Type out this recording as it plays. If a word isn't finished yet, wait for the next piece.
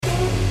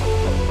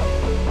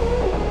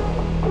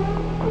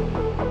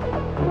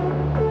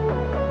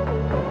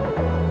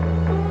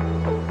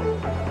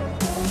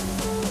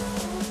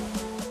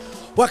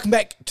Welcome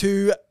back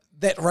to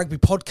That Rugby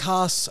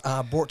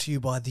Podcast, brought to you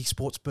by The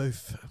Sports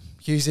Booth.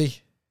 Hughesy,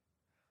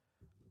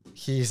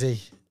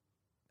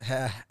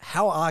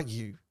 how are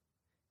you?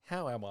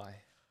 How am I?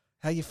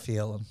 How you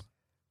feeling?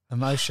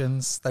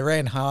 Emotions, they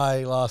ran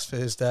high last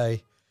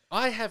Thursday.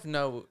 I have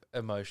no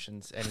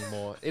emotions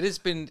anymore. It has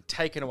been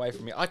taken away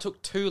from me. I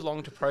took too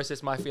long to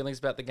process my feelings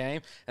about the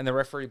game, and the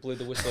referee blew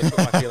the whistle and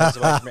took my feelings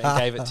away from me and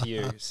gave it to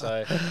you.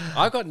 So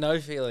I've got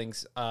no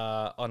feelings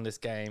on this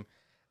game.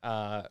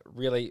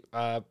 Really,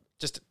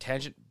 just a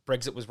tangent.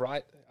 Brexit was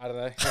right. I don't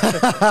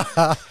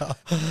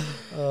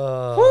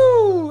know.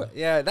 Woo!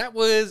 Yeah, that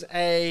was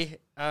a...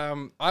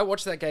 I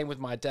watched that game with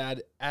my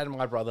dad and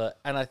my brother,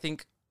 and I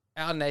think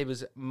our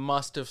neighbours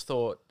must have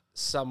thought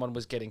someone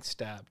was getting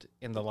stabbed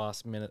in the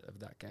last minute of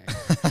that game.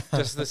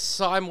 Just the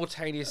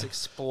simultaneous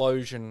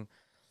explosion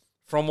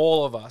from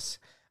all of us.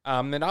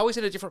 And I was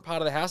in a different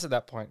part of the house at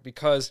that point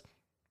because,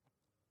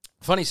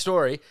 funny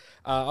story,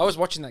 I was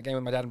watching that game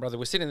with my dad and brother.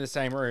 We're sitting in the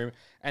same room.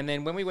 And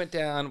then when we went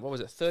down, what was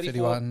it,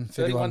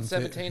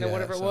 31-17 or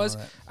whatever it was,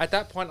 at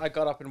that point I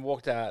got up and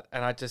walked out.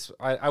 And I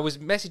was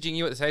messaging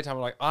you at the same time.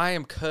 I'm like, I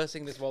am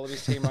cursing this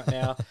Wallabies team right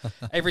now.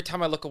 Every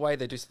time I look away,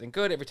 they do something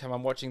good. Every time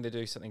I'm watching, they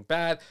do something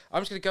bad.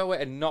 I'm just going to go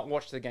away and not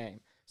watch the game.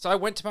 So I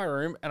went to my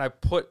room and I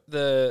put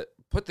the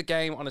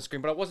game on a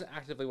screen, but I wasn't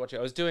actively watching.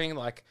 I was doing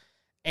like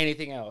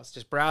anything else,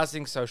 just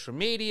browsing social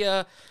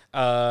media.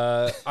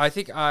 I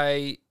think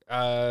I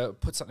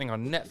put something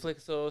on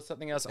Netflix or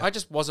something else. Yep. I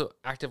just wasn't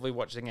actively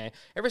watching the game.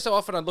 Every so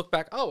often I'd look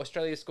back, oh,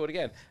 Australia scored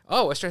again.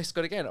 Oh, Australia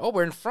scored again. Oh,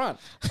 we're in front.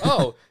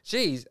 Oh,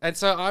 geez. And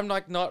so I'm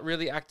like not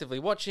really actively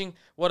watching,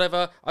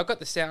 whatever. I've got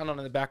the sound on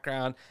in the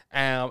background,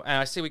 and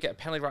I see we get a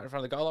penalty right in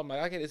front of the goal. I'm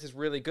like, okay, this is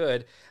really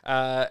good.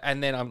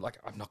 And then I'm like,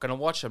 I'm not going to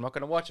watch.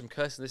 I'm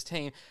cursing this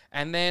team.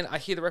 And then I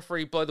hear the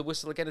referee blow the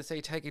whistle again and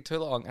say, taking too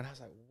long. And I was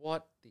like,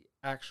 what the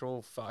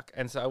actual fuck?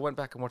 And so I went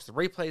back and watched the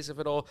replays of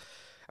it all.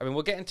 I mean,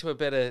 we'll get into a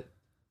bit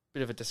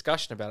of a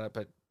discussion about it,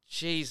 but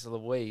geez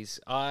Louise,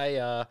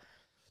 Do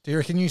you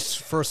reckon you,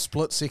 for a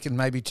split second,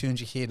 maybe turned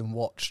your head and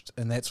watched,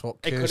 and that's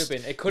what cursed?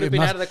 It could have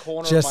been out of the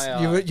corner of my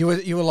eye.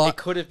 You were like, it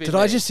could have been did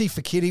I just see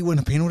Fekete win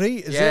a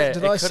penalty?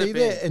 Did I see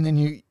that? And then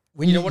you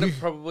what it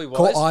probably was?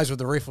 Caught eyes with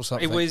the ref or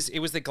something. It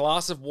was the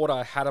glass of water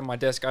I had on my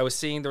desk. I was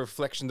seeing the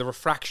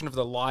refraction of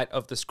the light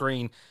of the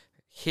screen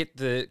hit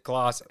the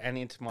glass and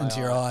into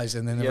your eyes,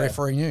 and then the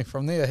referee knew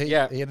from there. He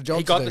had a job to do.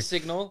 He got the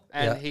signal,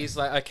 and he's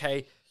like,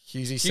 okay,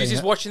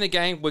 Hughesy's watching the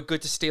game. We're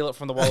good to steal it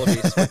from the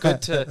Wallabies. We're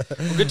good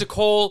to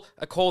call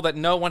a call that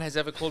no one has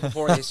ever called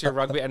before in the history of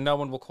rugby, and no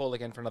one will call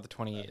again for another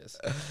 20 years.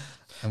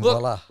 And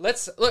voila.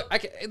 Let's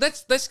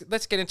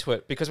get into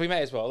it because we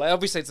may as well. Like,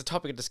 obviously, it's a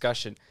topic of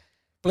discussion.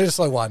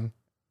 Bledisloe won.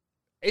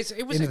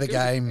 It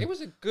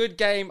was a good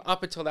game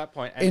up until that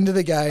point. End of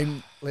the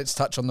game. Let's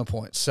touch on the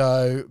point.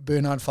 So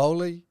Bernard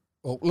Foley.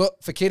 Well,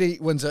 look, Fekete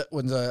wins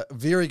a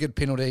very good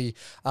penalty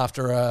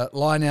after a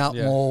line-out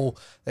maul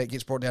that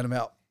gets brought down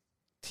about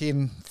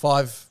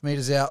 5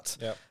 metres out.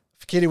 Yep.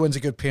 Fekete wins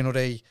a good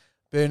penalty.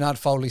 Bernard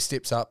Foley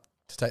steps up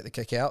to take the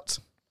kick out.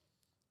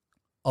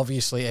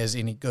 Obviously, as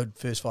any good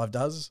first five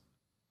does,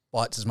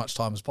 bites as much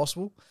time as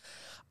possible.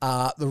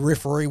 The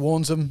referee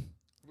warns him.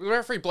 The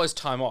referee blows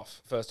time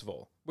off, first of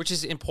all, which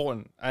is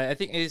important. I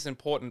think it is an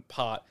important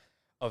part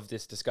of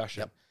this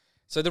discussion. Yep.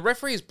 So the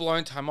referee has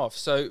blown time off,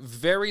 so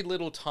very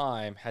little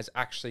time has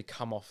actually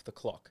come off the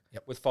clock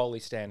with Foley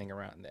standing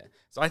around there.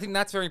 So I think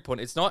that's very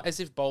important. It's not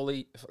as if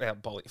Foley,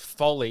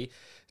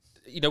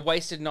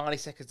 wasted 90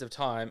 seconds of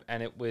time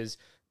and it was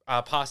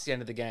past the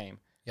end of the game,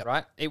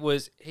 right? It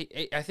was.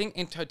 I think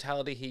in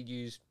totality he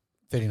used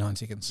 39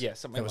 seconds. Yeah,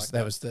 something like that.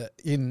 That was the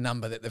in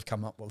number that they've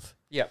come up with.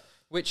 Yeah,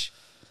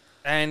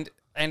 and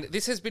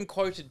this has been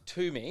quoted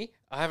to me.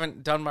 I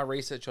haven't done my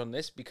research on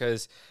this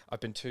because I've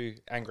been too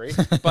angry.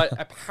 But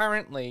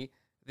apparently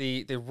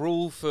the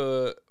rule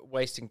for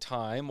wasting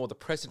time or the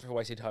precedent for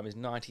wasting time is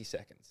 90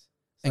 seconds.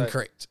 So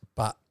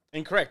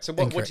Incorrect. So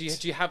what do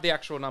you have the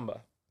actual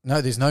number?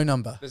 No, there's no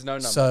number. There's no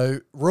number.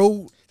 So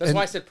rule... That's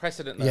why I said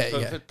precedent.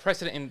 For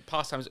precedent in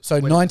past times... So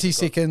 90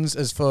 seconds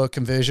is for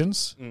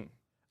conversions.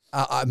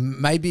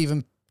 Maybe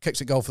even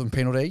kicks at goal for the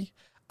penalty.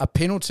 A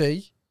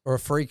penalty or a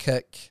free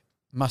kick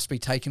must be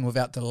taken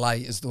without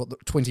delay is what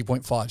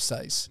 20.5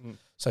 says.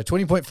 So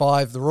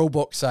 20.5, the rule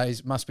book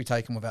says must be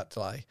taken without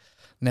delay.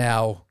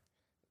 Now,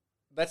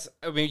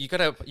 you've got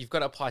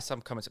to apply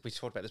some common sense. We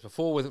talked about this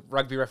before with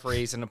rugby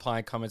referees and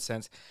applying common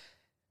sense.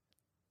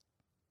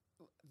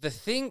 The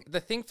thing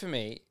for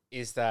me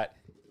is that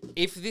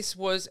if this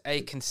was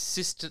a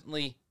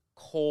consistently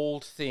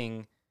called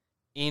thing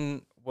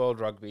in world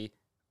rugby,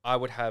 I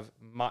would have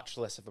much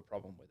less of a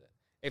problem with it.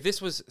 If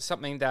this was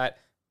something that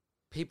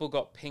people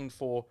got pinged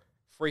for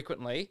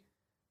frequently,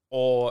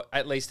 or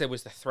at least there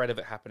was the threat of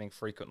it happening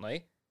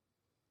frequently,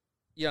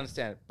 you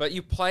understand. But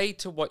you play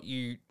to what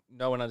you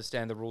know and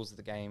understand the rules of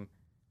the game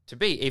to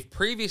be. If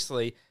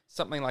previously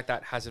something like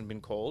that hasn't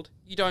been called,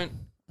 you don't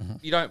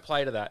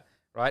play to that,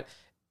 right?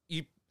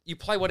 You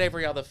play what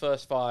every other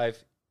first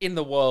five in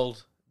the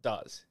world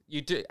does. You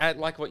do,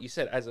 like what you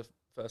said, as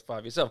a first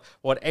 5 yourself.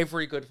 What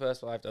every good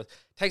first 5 does.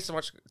 Take so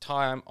much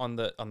time on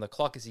the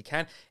clock as he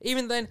can.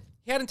 Even then,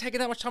 he hadn't taken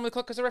that much time on the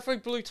clock because the referee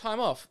blew time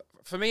off.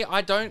 For me,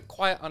 I don't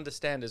quite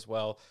understand as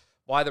well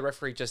why the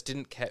referee just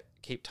didn't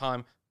keep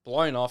time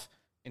blown off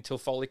until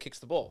Foley kicks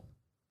the ball.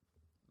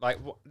 Like,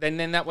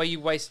 then that way you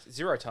waste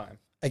zero time.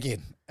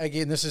 Again,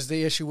 this is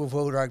the issue with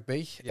World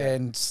Rugby,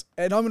 and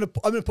I'm gonna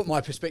put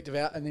my perspective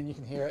out, and then you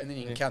can hear it, and then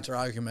you can counter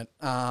argument.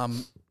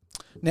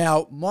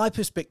 Now, my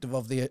perspective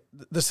of the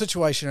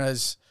situation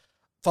is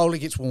Foley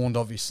gets warned.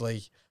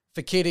 Obviously,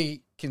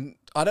 Fekete can.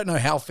 I don't know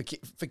how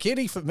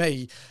Fekete for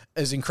me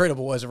is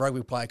incredible as a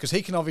rugby player because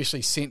he can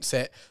obviously sense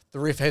that the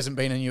ref hasn't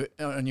been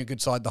on your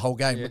good side the whole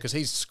game because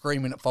he's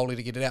screaming at Foley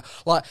to get it out.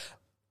 Like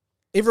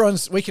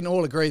we can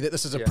all agree that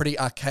this is a pretty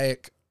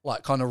archaic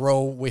kind of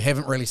rule. We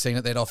haven't really seen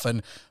it that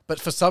often.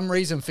 But for some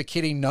reason,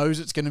 Fekete knows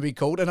it's going to be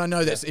called. And I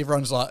know that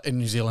everyone's like, in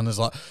New Zealand, is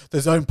like,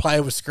 their own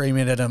player was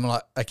screaming at him.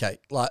 Like, okay,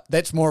 like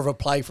that's more of a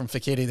play from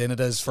Fekete than it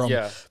is from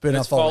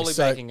Bernard Foley.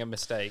 Foley making a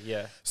mistake,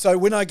 So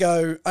when I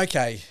go,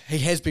 okay, he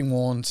has been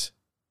warned.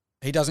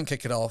 He doesn't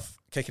kick it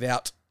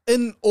out.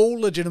 In all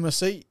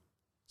legitimacy,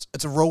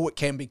 it's a rule it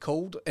can be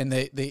called. And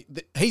the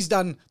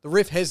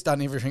ref has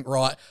done everything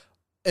right.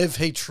 If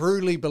he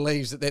truly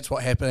believes that that's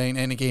what's happening,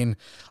 and again,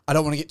 I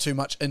don't want to get too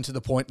much into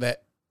the point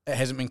that it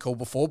hasn't been called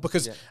before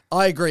because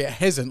I agree it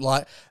hasn't.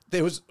 Like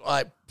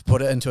I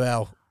put it into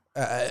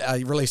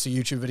I released a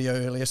YouTube video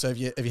earlier, so if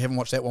you haven't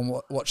watched that one,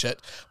 watch it.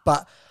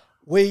 But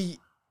you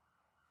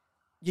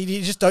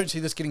just don't see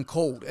this getting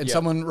called, and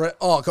someone it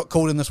got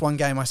called in this one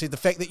game. I said the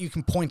fact that you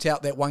can point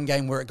out that one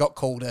game where it got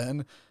called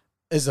in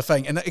is the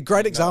thing. And a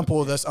great example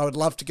of this, I would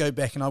love to go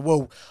back and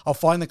I'll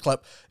find the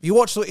clip. If you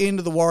watch the end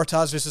of the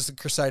Waratahs versus the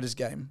Crusaders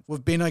game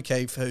with Ben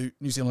O'Keefe, who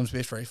New Zealand's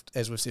best ref,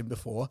 as we've said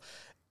before,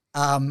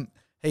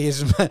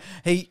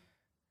 he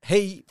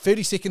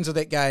 30 seconds of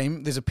that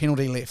game, there's a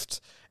penalty left.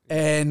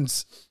 And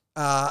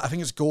I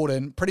think it's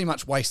Gordon, pretty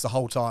much wastes the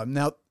whole time.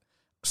 Now,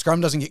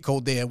 scrum doesn't get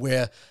called there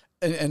where,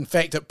 in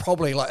fact, it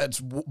probably it's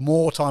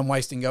more time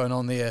wasting going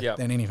on there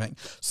than anything.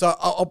 So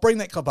I'll bring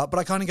that clip up, but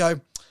I kind of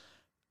go,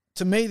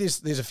 to me,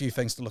 there's a few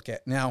things to look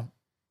at. Now,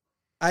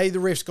 the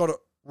ref's got it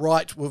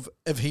right with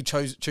if he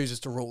chooses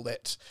to rule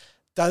that.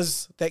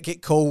 Does that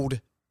get called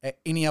at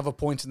any other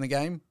point in the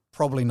game?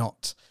 Probably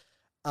not.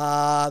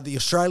 The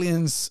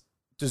Australians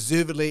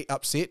deservedly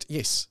upset?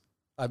 Yes,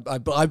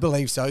 I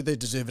believe so. They're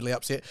deservedly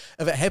upset.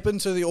 If it happened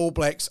to the All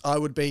Blacks, I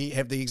would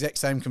have the exact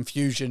same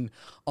confusion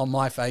on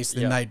my face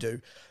than they do.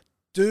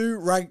 Do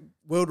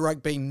World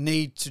Rugby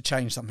need to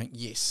change something?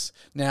 Yes.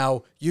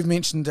 Now, you've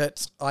mentioned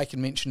it. I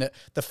can mention it.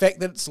 The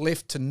fact that it's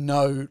left to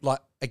know,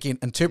 again,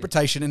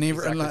 interpretation and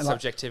everything.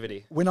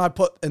 Subjectivity. When I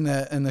put in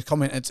the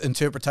comment, it's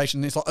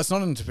interpretation. It's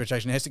not an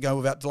interpretation. It has to go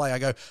without delay. I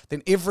go,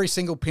 then every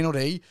single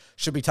penalty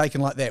should be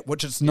taken like that,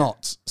 which it's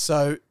not.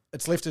 So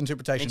it's left to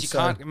interpretation.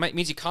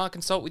 Means you can't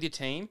consult with your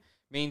team.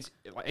 Means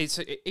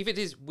if it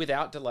is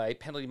without delay,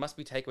 penalty must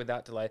be taken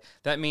without delay.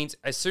 That means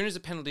as soon as a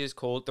penalty is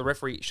called, the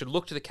referee should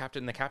look to the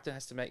captain, and the captain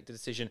has to make the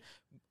decision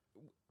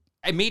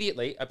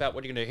immediately about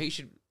what you're going to do. He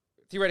should,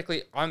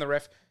 theoretically, I'm the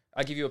ref,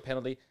 I give you a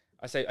penalty,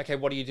 I say, okay,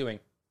 what are you doing?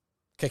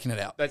 Kicking it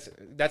out.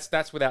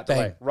 That's without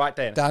delay. Right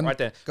then. Done. Right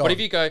then. But if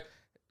you go,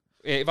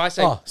 if I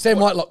say... Sam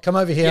Whitelock, come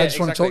over here. I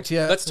just want to talk to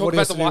you. Let's talk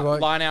about the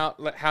line out.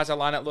 How's our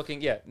line out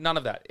looking? Yeah, none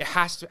of that. It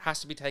has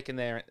to be taken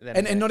there.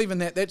 And not even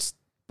that. That's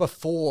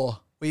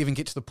before we even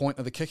get to the point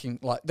of the kicking.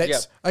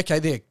 Okay,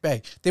 there,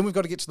 bang. Then we've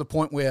got to get to the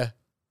point where,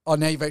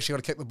 now you've actually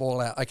got to kick the ball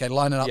out. Okay,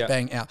 line it up,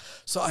 bang, out.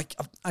 So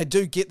I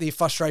do get the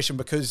frustration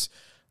because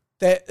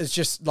that is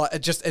just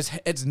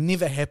it's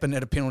never happened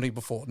at a penalty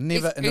before.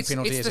 Never in a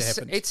penalty has it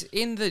happened. It's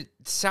in the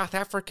South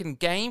African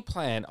game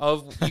plan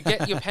of you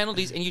get your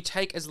penalties and you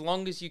take as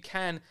long as you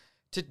can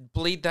to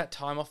bleed that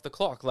time off the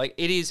clock.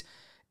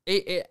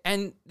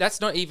 And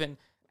that's not even,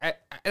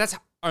 that's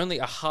only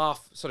a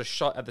half sort of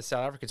shot at the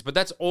South Africans, but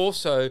that's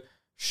also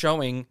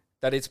showing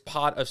that it's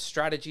part of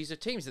strategies of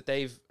teams that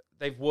they've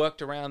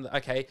worked around.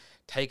 Okay,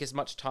 take as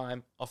much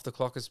time off the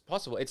clock as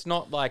possible. It's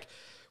not like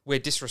we're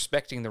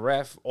disrespecting the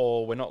ref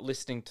or we're not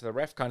listening to the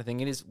ref kind of thing.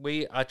 It is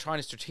we are trying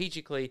to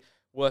strategically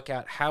work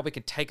out how we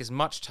can take as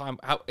much time.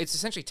 It's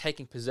essentially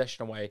taking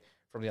possession away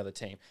from the other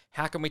team.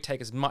 How can we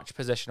take as much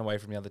possession away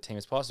from the other team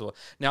as possible?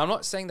 Now, I'm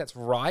not saying that's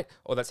right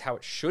or that's how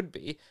it should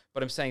be,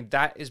 but I'm saying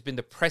that has been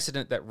the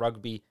precedent that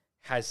rugby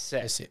has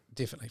set. That's it,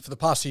 definitely. For the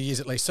past few years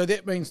at least. So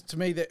that means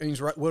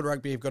World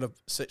Rugby have got a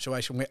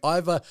situation where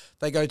either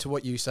they go to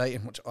what you say,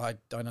 and which I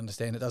don't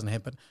understand, it doesn't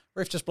happen,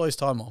 ref just blows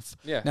time off.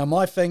 Yeah. Now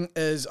my thing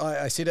is,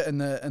 I said it in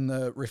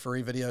the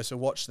referee video, so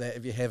watch that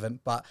if you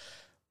haven't, but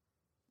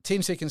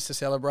 10 seconds to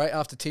celebrate.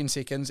 After 10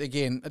 seconds,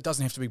 again, it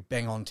doesn't have to be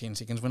bang on 10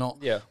 seconds. We're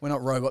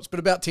not robots, but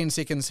about 10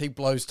 seconds, he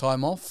blows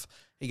time off.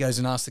 He goes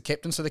and asks the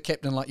captain. So the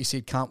captain, like you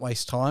said, can't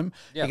waste time.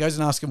 Yeah. He goes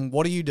and asks him,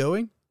 what are you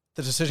doing?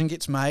 The decision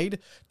gets made.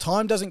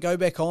 Time doesn't go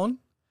back on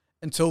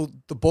until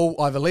the ball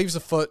either leaves the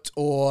foot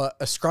or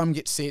a scrum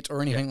gets set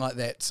or anything like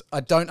that. I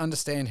don't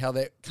understand how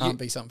that can't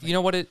be something. You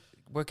know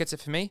what gets it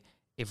for me?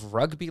 If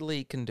rugby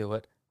league can do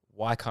it,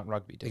 Why can't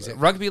rugby do Exactly.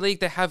 it? Rugby league,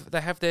 they have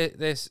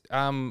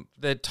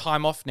their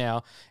time off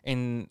now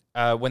in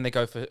when they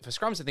go for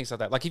scrums and things like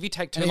that. Like if you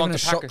take too And long even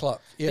to a pack shot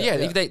clock. Yeah.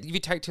 if you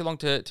take too long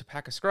to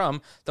pack a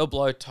scrum, they'll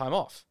blow time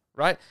off,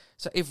 right?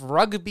 So if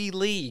rugby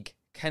league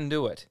can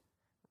do it,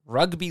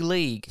 rugby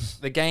league,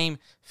 the game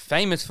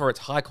famous for its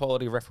high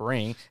quality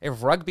refereeing,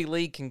 if rugby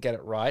league can get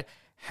it right,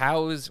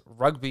 how is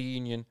rugby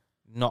union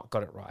not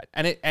got it right?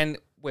 And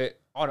we're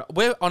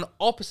on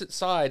opposite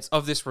sides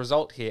of this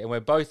result here, and we're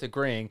both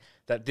agreeing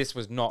that this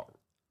was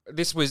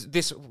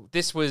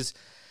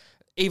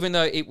even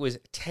though it was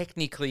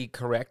technically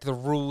correct, the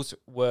rules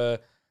were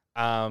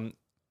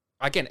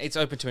again, it's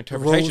open to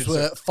interpretation. The rules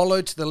were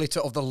followed to the letter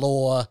of the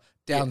law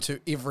down to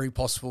every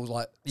possible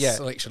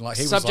selection. Like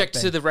he subject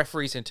was to the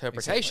referee's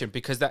interpretation, Exactly.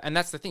 because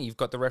that's the thing. You've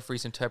got the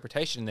referee's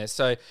interpretation in there,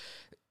 so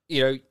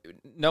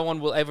no one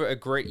will ever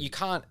agree. You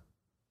can't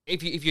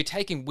if you're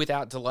taking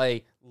without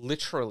delay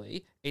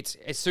literally. It's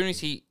as soon as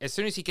he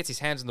gets his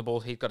hands on the ball,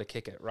 he's got to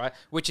kick it, right?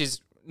 Which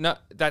is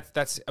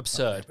that's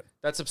absurd.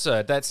 That's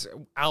absurd. That's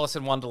Alice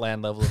in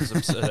Wonderland level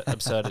of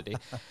absurdity.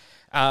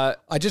 I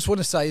just want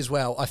to say as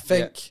well, I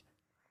think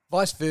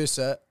vice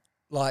versa,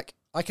 like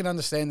I can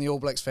understand the All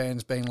Blacks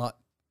fans being like,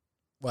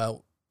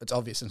 well, it's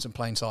obvious, it's in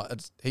plain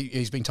sight.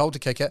 He's been told to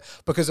kick it,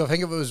 because I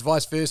think if it was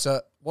vice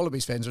versa,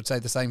 Wallabies fans would say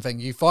the same thing.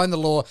 You find the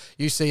law,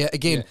 you see it.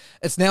 Again,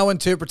 it's now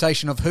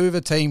interpretation of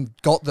whoever team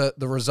got the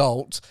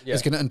result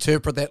is going to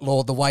interpret that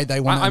law the way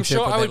they want to interpret that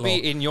law. I'm sure I would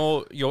be in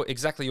your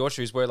exactly your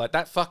shoes, where like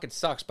that fucking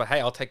sucks, but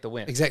hey, I'll take the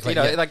win. Exactly.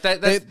 Like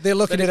that. They're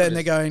looking at it and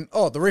they're going,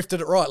 oh, the ref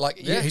did it right. Like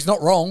he's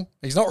not wrong.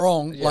 He's not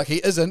wrong. Like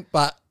he isn't,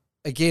 but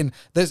again,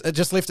 it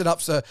just left it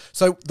up. So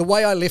the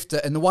way I left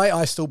it and the way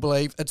I still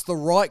believe it's the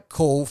right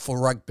call for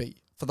rugby.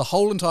 For the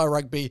whole entire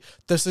rugby,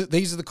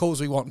 these are the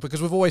calls we want,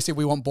 because we've always said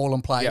we want ball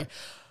and play. Yep.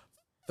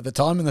 For the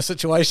time and the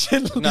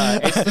situation. No,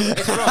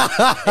 it's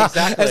wrong.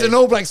 Exactly. As an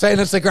All Blacks fan,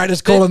 it's the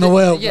greatest call in the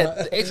world.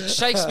 Yeah,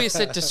 Shakespeare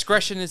said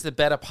discretion is the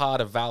better part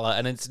of valor,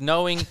 and it's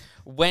knowing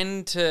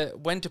when to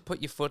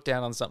put your foot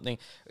down on something.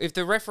 If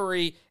the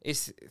referee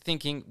is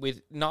thinking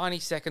with 90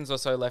 seconds or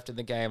so left in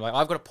the game, like,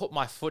 I've got to put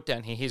my foot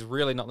down here, he's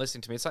really not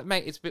listening to me. It's like,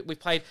 mate, we've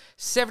played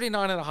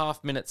 79 and a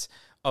half minutes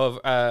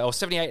or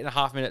 78 and a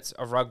half minutes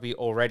of rugby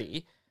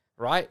already,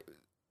 right?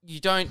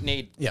 We don't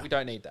need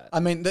that. I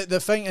mean, the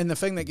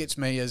thing that gets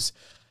me is,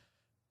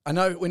 I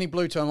know when he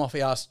blew time off,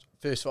 he asked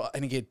first for,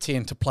 and he get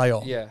 10 to play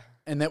on. Yeah.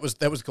 And that was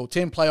cool.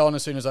 10 play on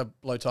as soon as I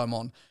blow time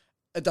on.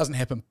 It doesn't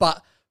happen.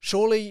 But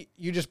surely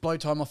you just blow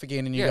time off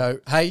again and you go,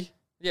 hey,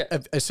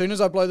 as soon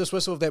as I blow this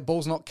whistle, if that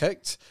ball's not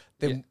kicked,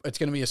 then it's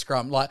going to be a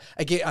scrum. Like,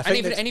 again, I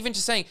think even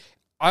just saying,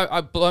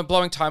 I'm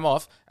blowing time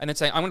off and then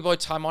saying, I'm going to blow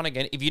time on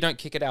again. If you don't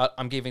kick it out,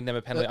 I'm giving them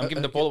a penalty. I'm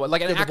giving the ball away.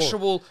 Like an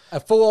actual... A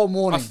full-on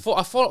warning.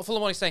 A full-on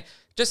warning saying,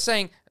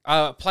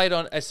 play it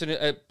on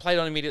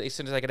immediately as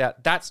soon as I get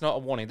out. That's not a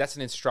warning. That's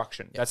an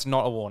instruction. Yeah. That's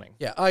not a warning.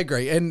 Yeah, I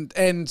agree.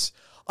 And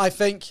I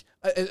think,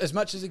 as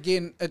much as,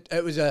 again,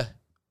 it was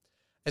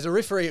as a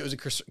referee, it was a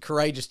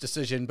courageous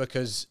decision,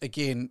 because,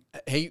 again,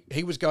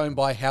 he was going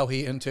by how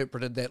he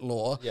interpreted that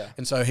law. Yeah.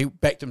 And so he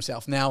backed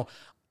himself. Now,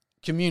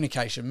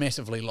 communication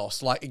massively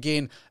lost. Like,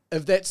 again,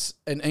 if that's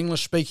an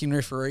English-speaking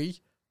referee,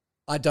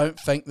 I don't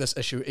think this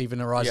issue even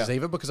arises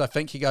either, because I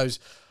think he goes,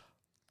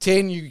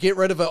 10, you get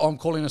rid of it, I'm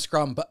calling a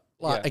scrum. But,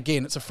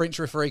 again, it's a French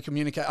referee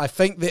communicate. I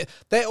think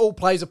that all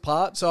plays a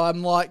part. So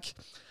I'm like,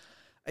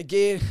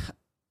 again,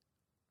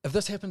 if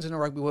this happens in a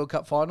Rugby World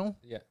Cup final,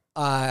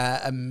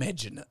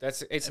 imagine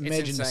it.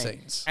 Imagine the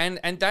scenes.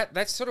 And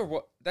that's sort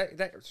of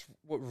that's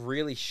what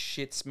really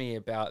shits me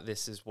about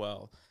this as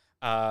well,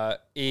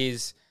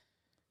 is...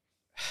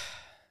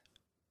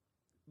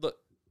 Look,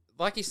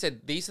 like you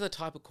said, these are the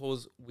type of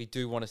calls we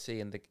do want to see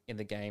in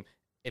the game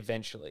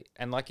eventually.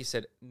 And like you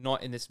said,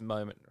 not in this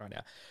moment right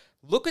now.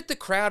 Look at the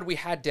crowd we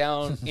had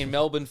down in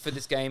Melbourne for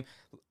this game.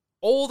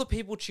 All the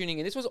people tuning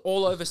in. This was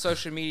all over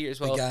social media as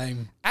well. The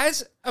game.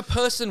 As a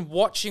person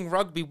watching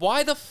rugby,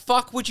 why the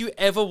fuck would you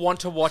ever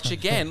want to watch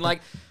again?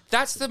 Like,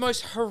 that's the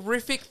most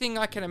horrific thing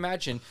I can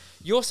imagine.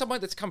 You're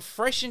someone that's come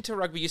fresh into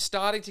rugby. You're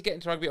starting to get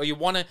into rugby, or you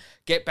want to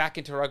get back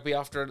into rugby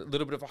after a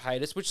little bit of a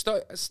hiatus, which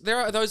there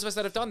are those of us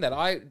that have done that.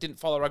 I didn't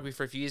follow rugby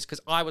for a few years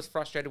because I was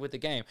frustrated with the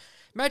game.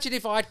 Imagine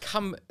if I'd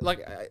come,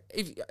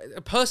 if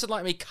a person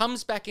like me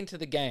comes back into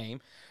the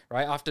game,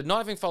 right, after not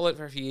having followed it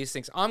for a few years,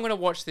 thinks, I'm going to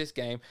watch this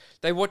game.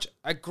 They watch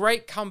a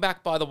great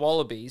comeback by the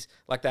Wallabies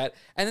like that,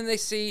 and then they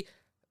see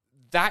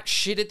that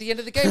shit at the end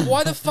of the game.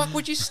 Why the fuck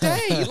would you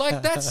stay?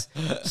 Like, that's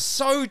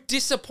so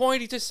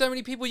disappointing to so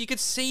many people. You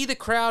could see the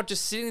crowd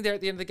just sitting there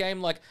at the end of the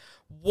game like,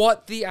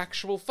 what the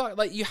actual fuck?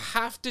 Like, you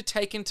have to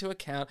take into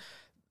account,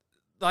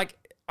 like,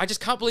 I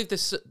just can't believe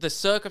the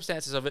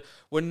circumstances of it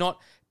were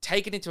not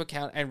taken into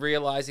account, and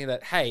realizing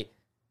that, hey,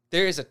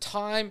 there is a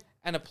time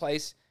and a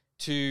place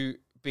to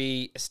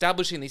be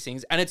establishing these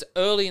things, and it's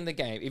early in the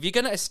game. If you're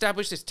going to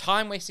establish this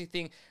time-wasting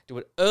thing, do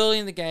it early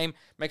in the game.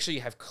 Make sure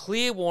you have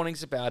clear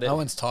warnings about it. No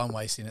one's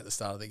time-wasting at the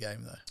start of the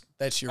game, though.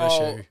 That's your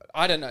issue.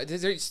 I don't know.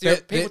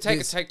 People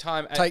take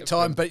time. Take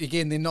time, but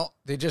again, they're not.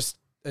 They're just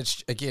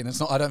it's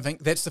not. I don't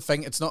think that's the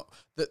thing. It's not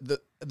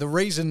the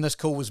reason this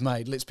call was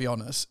made. Let's be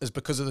honest, is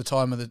because of the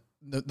time of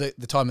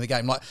the time of the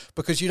game. Like,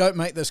 because you don't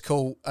make this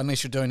call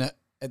unless you're doing it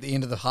at the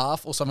end of the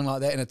half or something like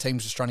that, and a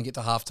team's just trying to get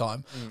to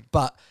halftime.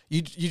 But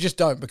you just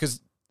don't,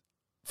 because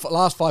for the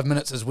last 5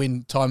 minutes is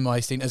when time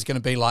wasting is going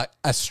to be like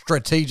a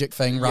strategic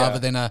thing rather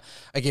than a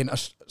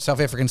South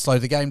African slow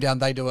the game down.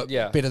 They do it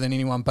better than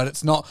anyone, but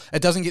it's not.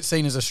 It doesn't get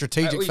seen as a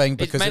strategic thing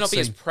because it may not be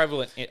as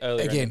prevalent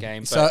earlier in the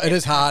game. But so it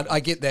is hard. I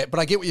get that, but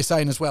I get what you're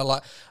saying as well.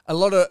 Like a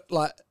lot of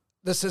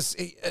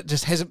it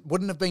just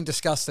wouldn't have been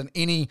discussed in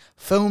any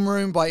film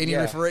room by any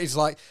referees.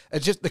 Like,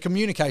 it's just the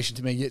communication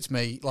to me gets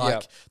me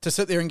like to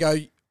sit there and go,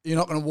 you're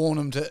not going to warn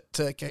them to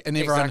and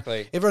everyone's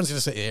going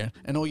to sit there,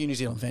 and all you New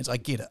Zealand fans, I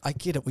get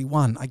it, we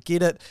won, I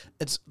get it,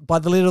 it's by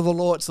the letter of the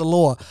law, it's the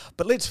law,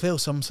 but let's feel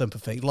some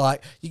sympathy.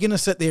 Like, you're going to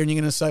sit there and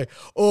you're going to say,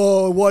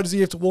 oh, why does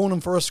he have to warn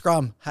him for a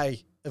scrum?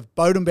 Hey, if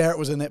Beauden Barrett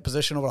was in that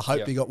position, I would have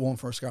hoped he got warned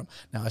for a scrum.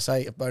 Now, I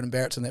say if Beauden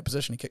Barrett's in that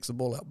position, he kicks the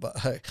ball out. But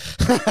hey,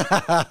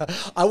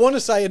 I want to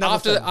say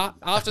another thing.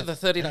 After the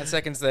 39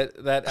 seconds that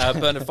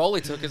Bernard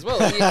Foley took as well,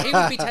 he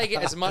would be taking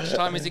as much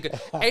time as he could.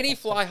 Any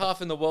fly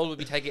half in the world would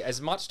be taking as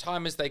much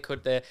time as they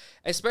could there,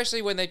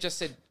 especially when they just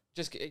said,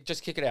 just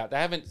kick it out. They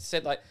haven't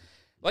said, like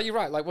you're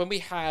right, like when we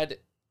had,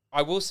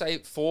 I will say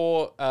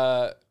for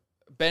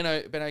Ben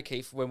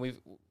O'Keefe, when we've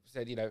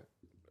said,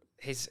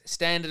 his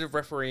standard of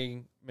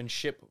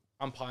refereeingmanship,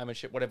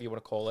 umpiremanship, whatever you want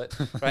to call it,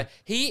 right?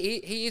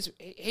 He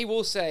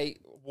will say,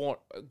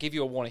 give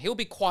you a warning. He'll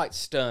be quite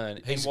stern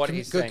in what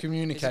he's saying.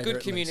 He's a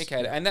good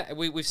communicator, and that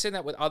we've seen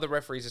that with other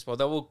referees as well.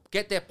 They will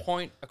get their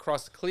point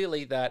across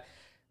clearly that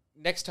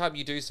next time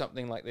you do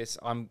something like this,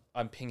 I'm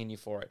pinging you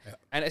for it. Yeah.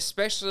 And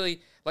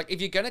especially, like,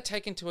 if you're going to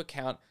take into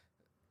account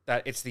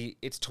that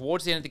it's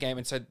towards the end of the game,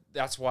 and so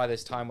that's why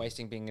there's time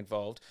wasting being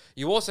involved.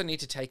 You also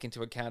need to take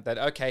into account that,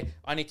 okay,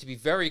 I need to be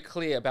very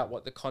clear about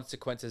what the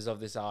consequences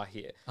of this are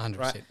here. 100%.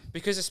 Right?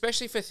 Because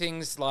especially for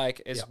things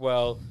like, as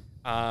well,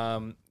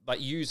 like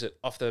use it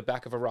off the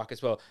back of a ruck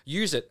as well.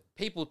 Use it.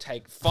 People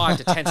take 5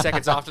 to 10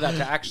 seconds after that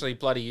to actually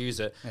bloody use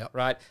it,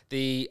 right?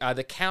 The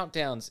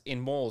countdowns in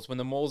mauls when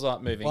the mauls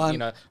aren't moving,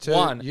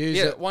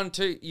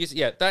 use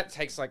it. That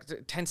takes like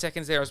 10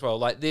 seconds there as well.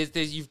 Like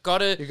you've got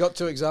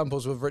 2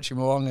 examples with Richie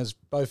Mo'unga's,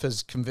 both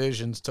his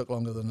conversions took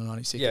longer than the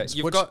 90 seconds. Yeah,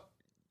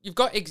 you've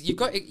got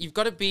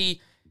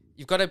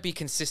to be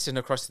consistent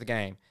across the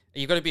game.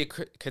 You've got to be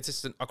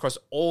consistent across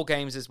all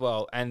games as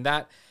well, and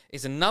that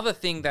is another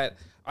thing that,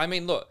 I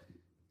mean, look,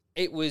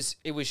 it was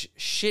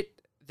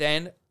shit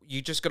then. You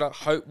just got to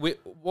hope.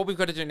 What we've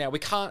got to do now, we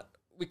can't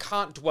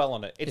dwell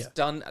on it. It's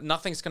done.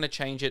 Nothing's going to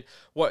change it.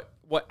 What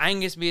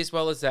angers me as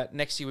well is that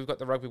next year we've got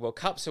the Rugby World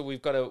Cup, so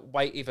we've got to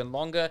wait even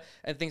longer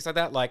and things like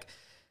that. Like,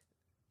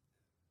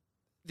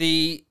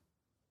 the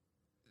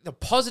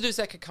positives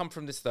that could come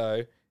from this,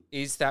 though,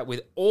 is that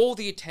with all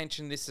the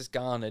attention this has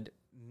garnered,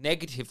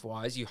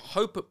 negative-wise, you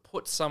hope it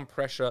puts some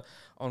pressure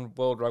on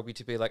World Rugby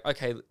to be like,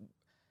 okay,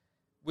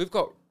 we've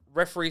got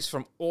referees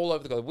from all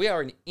over the globe. We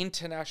are an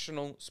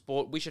international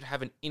sport. We should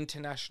have an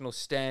international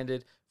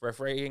standard for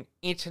refereeing,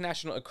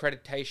 international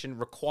accreditation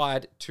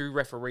required to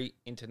referee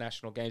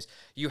international games.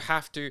 You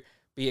have to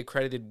be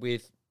accredited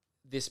with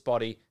this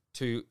body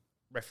to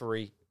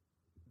referee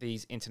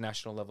these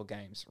international level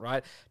games,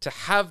 right?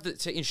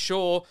 To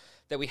ensure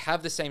that we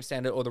have the same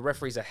standard, or the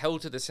referees are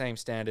held to the same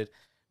standard,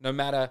 no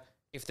matter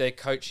if they're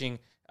coaching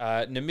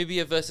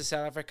Namibia versus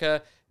South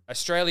Africa,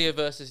 Australia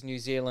versus New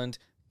Zealand,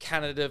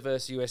 Canada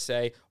versus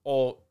USA,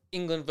 or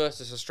England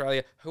versus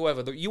Australia,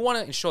 whoever. You want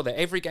to ensure that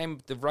every game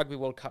of the Rugby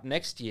World Cup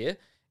next year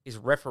is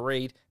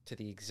refereed to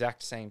the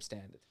exact same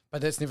standard.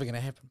 But that's never going to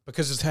happen,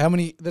 because it's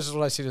this is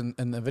what I said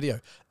in the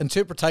video.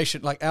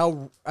 Interpretation, like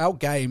our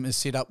game is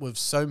set up with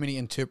so many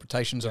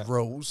interpretations of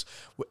rules.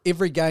 Where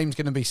every game's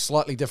going to be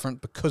slightly different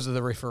because of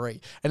the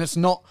referee. And it's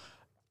not,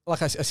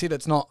 like I said,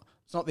 it's not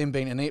them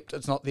being inept.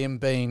 It's not them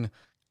being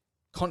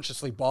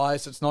consciously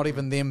biased. It's not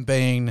even them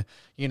being,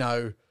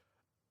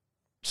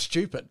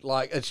 stupid.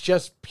 Like, it's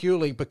just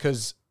purely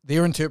because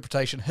their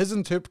interpretation, his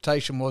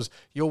interpretation was,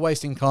 you're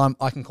wasting time,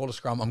 I can call a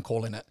scrum, I'm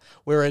calling it.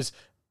 Whereas,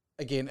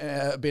 again,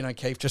 Ben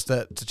O'Keefe, just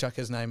to chuck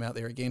his name out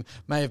there again,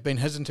 may have been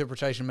his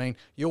interpretation mean,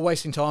 you're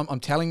wasting time, I'm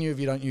telling you if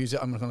you don't use it,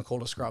 I'm not going to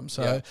call a scrum.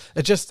 So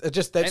it just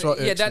that's what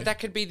irks me. That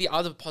could be the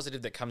other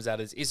positive that comes out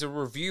is a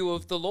review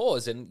of the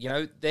laws, and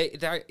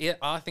there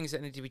are things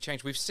that need to be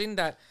changed. We've seen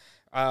that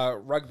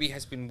rugby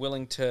has been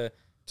willing to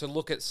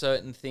look at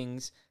certain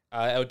things,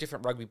 or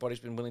different rugby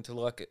bodies been willing to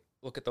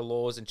look at the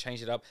laws and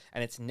change it up,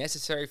 and it's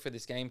necessary for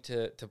this game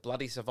to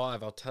bloody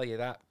survive, I'll tell you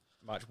that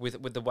much,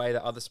 with the way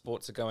that other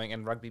sports are going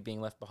and rugby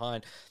being left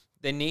behind.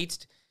 There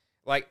needs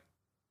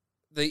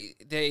there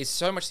is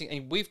so much thing,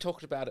 and we've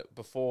talked about it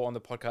before on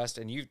the podcast,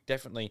 and you've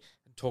definitely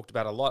talked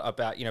about a lot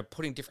about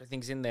putting different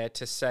things in there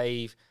to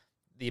save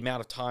the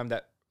amount of time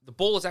that the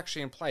ball is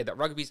actually in play, that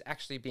rugby is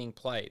actually being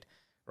played,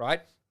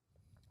 right?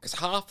 Because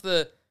half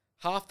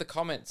the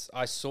comments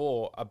I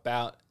saw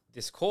about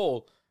this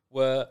call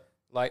were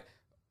like,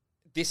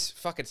 this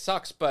fucking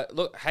sucks, but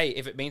look, hey,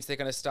 if it means they're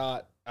going to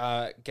start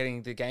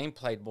getting the game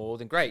played more,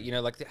 then great. You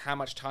know, like how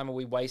much time are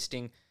we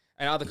wasting?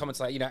 And other comments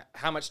like, you know,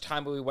 how much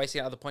time are we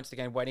wasting at other points of the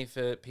game waiting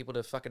for people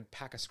to fucking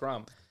pack a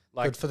scrum?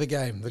 Like, good for the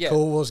game. The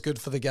call was good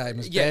for the game.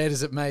 As bad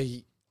as it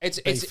may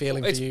be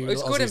feeling for you.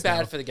 It's good and bad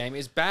now. for the game.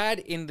 It's bad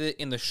in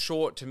the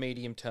short to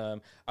medium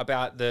term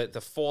about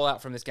the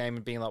fallout from this game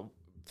and being like,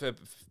 for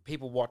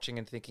people watching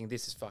and thinking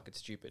this is fucking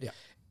stupid. Yeah.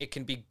 It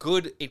can be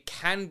good. It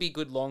can be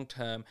good long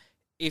term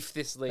if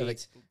this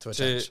leads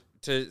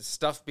to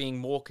stuff being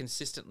more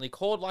consistently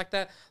called like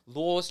that.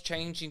 Laws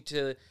changing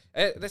to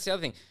that's the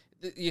other thing.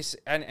 Yes,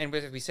 and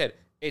as we said,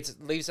 it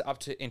leaves it up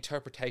to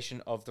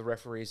interpretation of the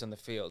referees on the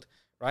field.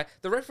 Right,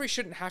 the referee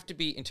shouldn't have to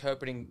be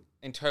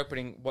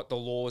interpreting what the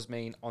laws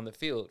mean on the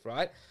field.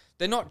 Right,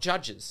 they're not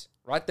judges.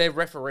 Right, they're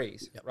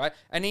referees. Yep. Right,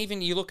 and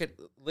even you look at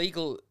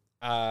legal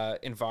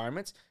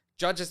environments.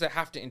 Judges that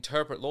have to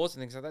interpret laws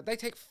and things like that, they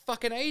take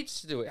fucking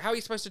age to do it. How are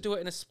you supposed to do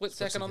it in a split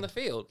second on the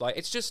field? Like,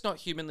 it's just not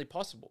humanly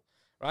possible,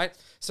 right?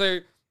 So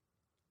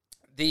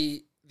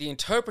the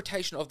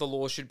interpretation of the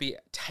law should be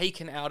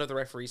taken out of the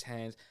referee's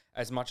hands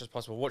as much as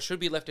possible. What should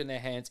be left in their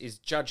hands is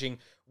judging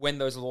when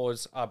those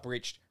laws are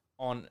breached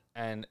on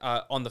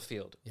the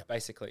field,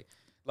 basically.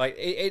 Like,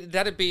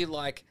 that'd be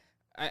like,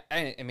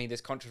 I mean,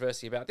 there's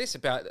controversy about this,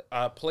 about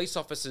police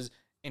officers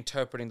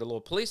interpreting the law.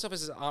 Police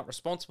officers aren't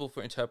responsible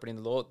for interpreting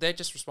the law. They're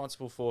just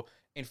responsible for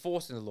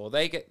enforcing the law.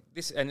 They get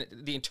this, and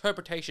the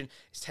interpretation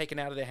is taken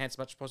out of their hands as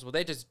much as possible.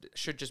 They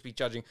should just be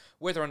judging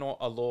whether or not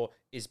a law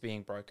is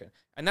being broken.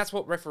 And that's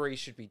what referees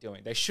should be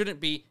doing. They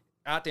shouldn't be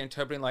out there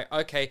interpreting like,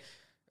 okay,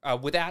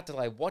 without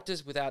delay. What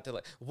does without delay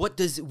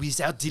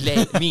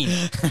mean?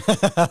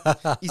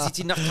 Is it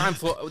enough time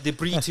for the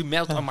brie to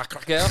melt on my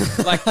cracker?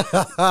 Like,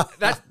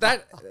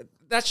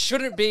 that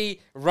shouldn't be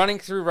running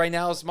through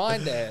Raynell's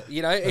mind there.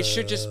 You know, it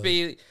should just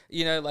be,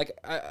 you know, like,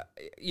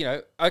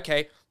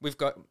 okay, we've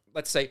got,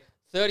 let's say,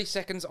 30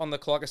 seconds on the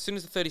clock. As soon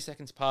as the 30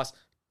 seconds pass,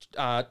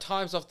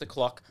 time's off the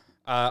clock.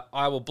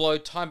 I will blow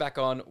time back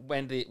on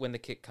when the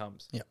kick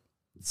comes. Yeah.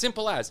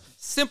 Simple as.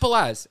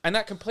 And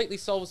that completely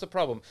solves the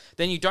problem.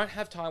 Then you don't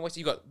have time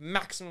wasting. You've got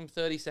maximum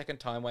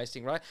 30-second time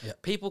wasting, right?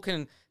 Yep. People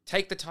can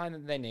take the time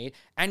that they need.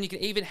 And you can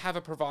even have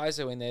a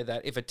proviso in there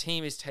that if a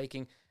team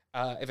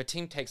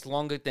takes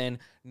longer than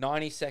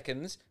 90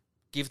 seconds,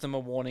 give them a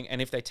warning.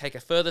 And if they take a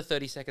further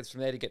 30 seconds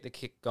from there to get the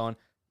kick gone,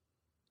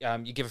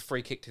 you give a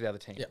free kick to the other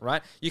team,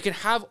 right? You can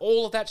have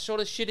all of that sort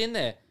of shit in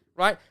there,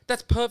 right?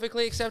 That's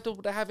perfectly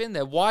acceptable to have in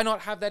there. Why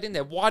not have that in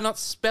there? Why not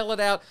spell it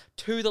out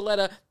to the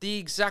letter, the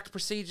exact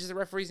procedures the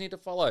referees need to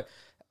follow?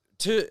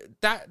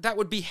 That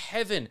would be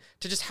heaven,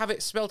 to just have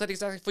it spelled out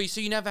exactly for you,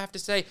 so you never have to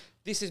say,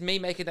 this is me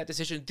making that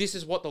decision, this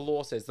is what the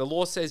law says. The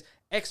law says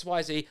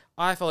XYZ,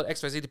 I followed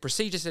XYZ, the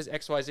procedure says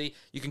XYZ.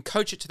 You can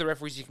coach it to the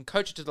referees, you can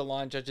coach it to the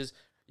line judges,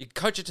 you can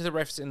coach it to the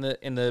refs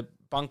in the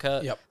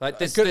bunker. Yep.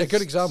 Like, a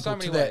good example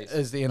to that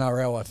is the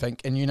NRL, I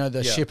think. And you know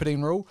the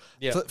shepherding rule?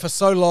 Yeah. For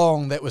so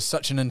long, that was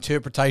such an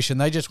interpretation.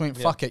 They just went,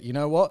 fuck it. You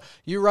know what?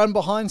 You run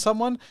behind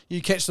someone, you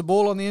catch the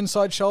ball on the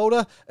inside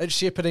shoulder, it's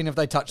shepherding if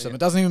they touch them. It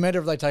doesn't even matter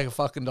if they take a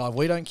fucking dive.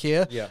 We don't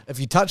care. Yeah. If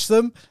you touch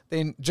them,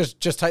 then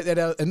just take that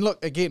out. And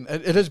look, again,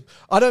 it is.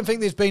 I don't think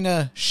there's been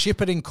a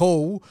shepherding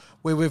call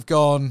where we've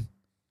gone,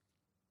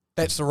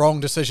 that's the wrong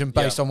decision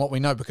based on what we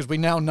know, because we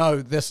now know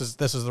this is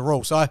the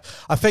rule. So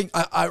I think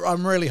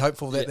I'm really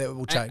hopeful that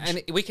will change.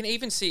 And we can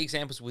even see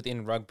examples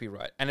within rugby,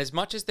 right? And as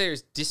much as there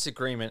is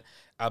disagreement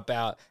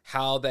about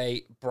how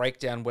they break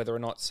down whether or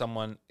not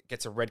someone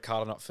gets a red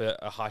card or not for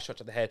a high shot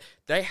to the head,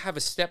 they have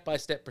a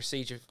step-by-step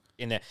procedure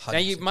in there. 100%. Now,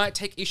 you might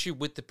take issue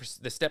with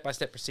the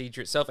step-by-step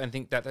procedure itself and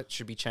think that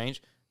should be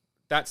changed.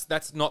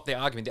 That's not the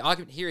argument. The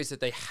argument here is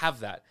that they have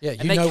that. Yeah,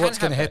 you know what's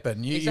going to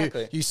happen.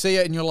 Exactly. You see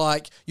it and you're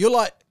like,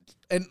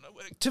 and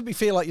to be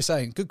fair, like you're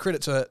saying, good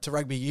credit to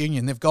rugby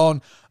union. They've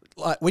gone,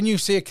 like, when you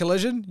see a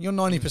collision, you're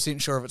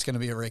 90% sure if it's going to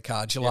be a red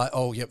card. You're like,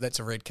 oh, yep, that's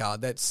a red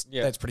card. That's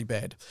pretty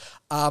bad.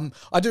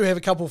 I do have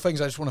a couple of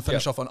things I just want to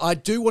finish off on. I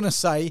do want to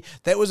say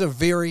that was a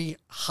very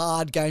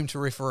hard game to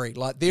referee.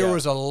 Like, there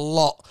was a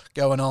lot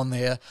going on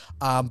there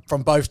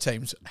from both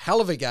teams. Hell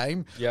of a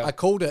game. Yeah. I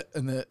called it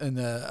in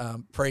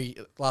the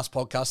pre-last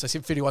podcast. I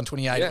said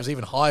 31-28. It was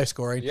even higher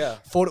scoring. Yeah.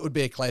 Thought it would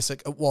be a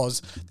classic. It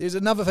was. There's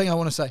another thing I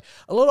want to say.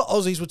 A lot of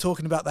Aussies were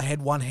talking about they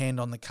had one hand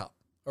on the cup.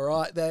 All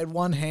right, they had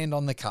one hand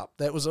on the cup.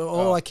 That was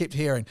all I kept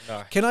hearing.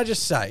 No. Can I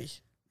just say,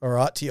 all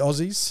right, to you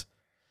Aussies,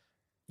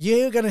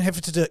 you're going to have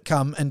to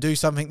come and do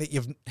something that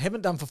you haven't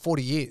done for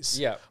 40 years.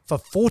 Yeah. For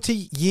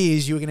 40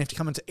 years, you were going to have to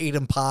come into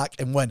Eden Park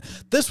and win.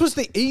 This was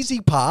the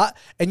easy part,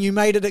 and you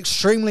made it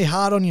extremely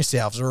hard on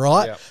yourselves, all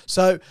right? Yeah.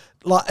 So,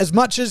 like, as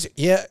much as,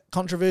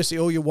 controversy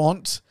all you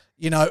want,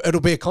 you know,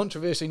 it'll be a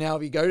controversy now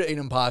if you go to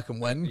Eden Park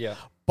and win. Yeah.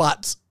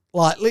 But...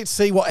 like, let's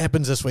see what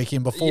happens this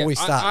weekend before we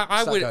start.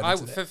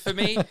 For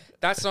me,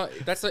 that's not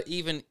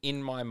even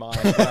in my mind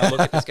when I look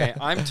at this game.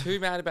 I'm too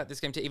mad about this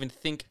game to even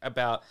think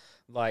about,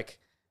 like,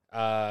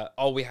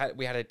 we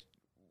had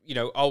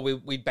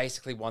we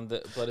basically won the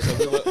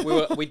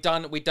Bledisloe. We'd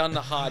done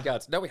the hard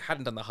yards. No, we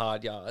hadn't done the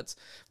hard yards.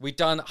 We'd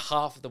done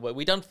half of the work.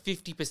 We'd done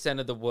 50%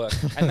 of the work,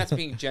 and that's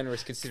being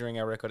generous considering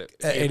our record.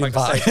 It's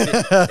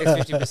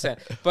 50%.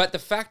 But the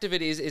fact of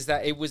it is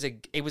that it was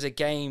a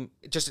game.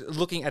 Just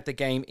looking at the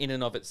game in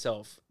and of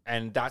itself,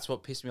 and that's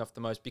what pissed me off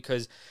the most,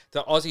 because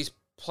the Aussies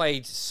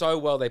played so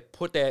well. They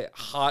put their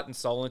heart and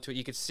soul into it.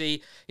 You could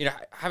see,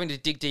 having to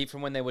dig deep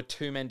from when they were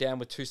 2 men down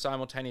with 2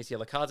 simultaneous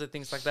yellow cards and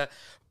things like that.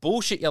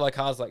 Bullshit yellow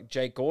cards like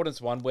Jake Gordon's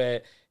one,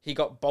 where he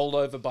got bowled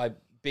over by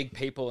big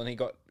people and he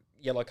got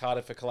yellow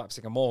carded for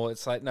collapsing a maul.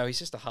 It's like, no, he's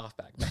just a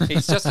halfback, man.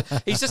 He's just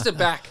a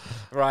back,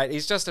 right?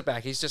 He's just a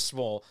back. He's just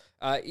small.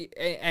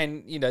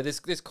 And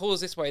there's calls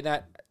this way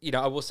that,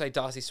 I will say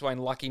Darcy Swain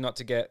lucky not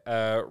to get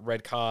a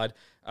red card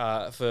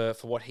for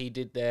what he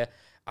did there.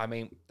 I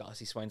mean,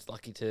 Darcy Swain's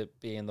lucky to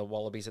be in the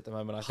Wallabies at the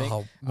moment, I think.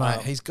 Oh,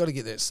 mate, he's got to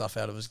get that stuff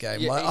out of his game.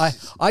 Yeah,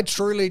 I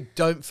truly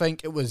don't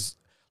think it was...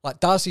 Like,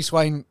 Darcy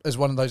Swain is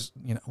one of those,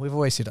 we've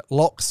always said it,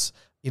 locks,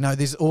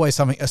 there's always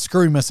something, a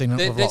screw missing with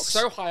they're locks.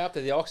 So high up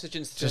there, the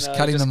oxygen's just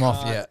cutting them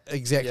off, yeah,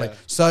 exactly. Yeah.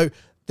 So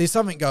there's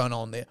something going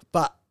on there.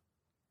 But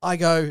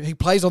he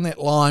plays on that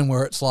line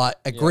where it's like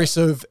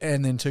aggressive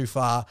and then too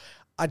far.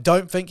 I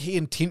don't think he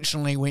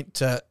intentionally went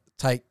to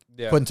take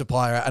Quinta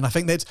Pyra, and I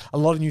think that's a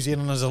lot of New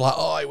Zealanders are like,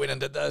 oh, he went and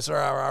did this,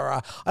 rah, rah,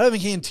 rah. I don't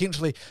think he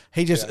intentionally,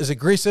 he just is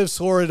aggressive,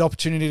 saw an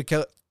opportunity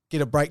to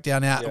get a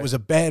breakdown out. It was a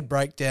bad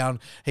breakdown.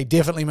 He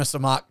definitely missed the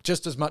mark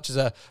just as much as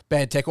a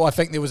bad tackle. I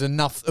think there was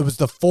enough. It was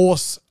the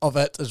force of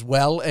it as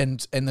well,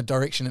 and the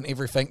direction and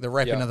everything, the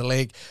wrapping of the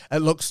leg.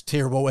 It looks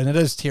terrible, and it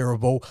is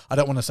terrible. I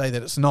don't want to say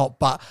that it's not,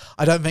 but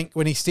I don't think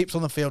when he steps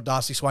on the field,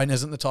 Darcy Swain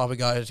isn't the type of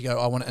guy to go,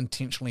 I want to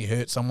intentionally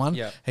hurt someone.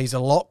 Yeah. He's a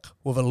lock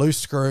with a loose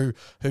screw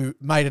who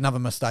made another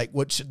mistake,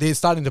 which they're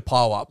starting to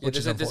pile up, which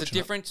is unfortunate. There's a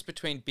difference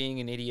between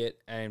being an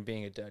idiot and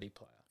being a dirty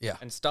player. Yeah,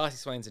 and Darcy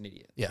Swain's an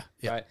idiot. Yeah,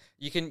 yeah. Right?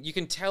 You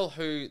can tell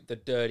who the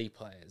dirty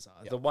players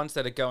are, the ones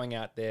that are going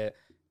out there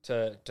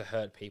to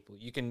hurt people.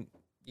 You can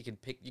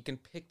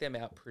pick them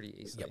out pretty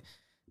easily.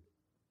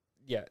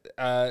 Yep.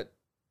 Yeah.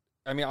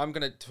 I mean, I'm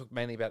going to talk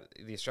mainly about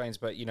the Australians,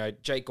 but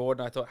Jake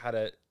Gordon I thought had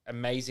an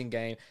amazing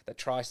game. That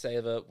try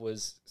saver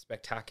was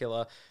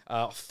spectacular.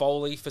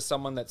 Foley, for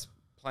someone that's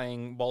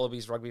playing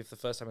Wallabies rugby for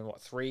the first time in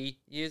 3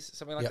 years,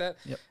 something like that.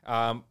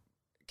 Yep.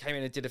 Came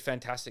in and did a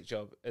fantastic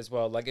job as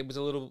well. Like, it was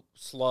a little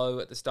slow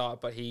at the start,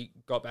 but he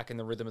got back in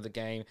the rhythm of the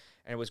game,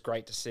 and it was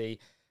great to see.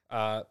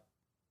 I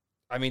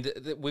mean,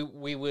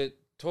 we were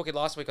talking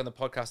last week on the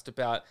podcast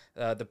about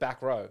the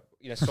back row,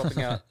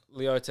 swapping out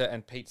Leota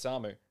and Pete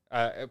Samu,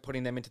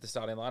 putting them into the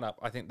starting lineup.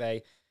 I think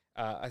they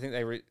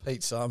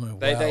Pete Samu.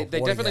 They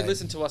definitely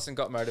listened to us and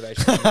got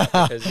motivation from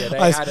that,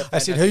 because I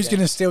said, who's going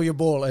to steal your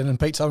ball? And then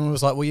Pete Samu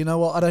was like, well, you know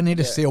what? I don't need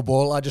to steal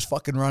ball. I just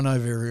fucking run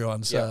over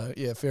everyone. So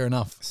yeah, fair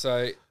enough.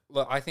 So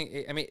look, I think,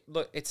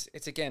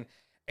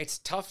 it's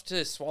tough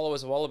to swallow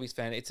as a Wallabies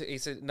fan.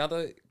 It's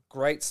another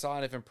great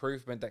sign of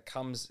improvement that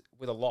comes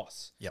with a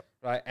loss. Yep.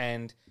 Right.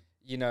 And,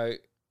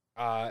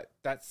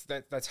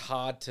 that's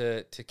hard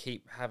to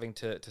keep having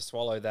to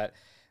swallow that.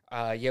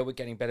 We're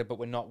getting better, but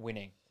we're not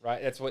winning.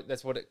 Right. That's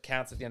what it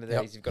counts at the end of the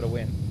day, is you've got to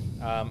win.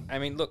 I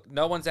mean, look,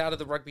 no one's out of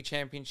the rugby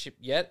championship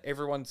yet.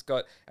 Everyone's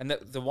got, and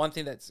the one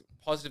thing that's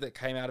positive that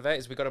came out of it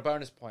is we got a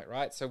bonus point,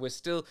 right? So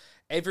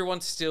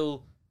everyone's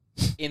still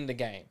in the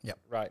game. Yep.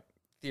 Right.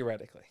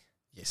 Theoretically.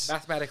 Yes.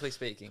 Mathematically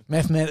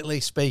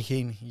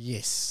speaking,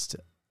 yes.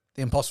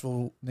 The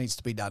impossible needs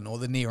to be done, or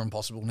the near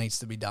impossible needs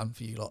to be done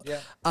for you lot. Yeah.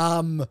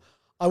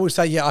 I would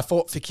say, I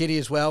thought Fiketi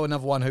as well,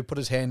 another one who put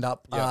his hand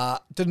up.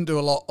 Didn't do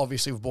a lot,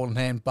 obviously, with ball in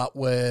hand, but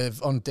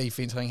on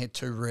defence, I think he had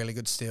 2 really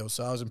good steals,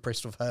 so I was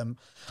impressed with him.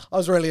 I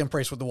was really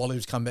impressed with the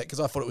Wallabies comeback, because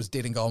I thought it was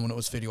dead and gone when it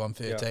was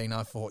 31-13.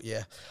 I thought,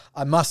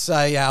 I must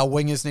say our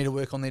wingers need to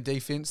work on their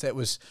defence. That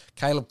was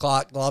Caleb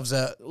Clark, loves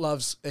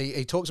it.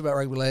 He talks about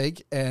rugby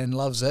league and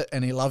loves it,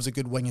 and he loves a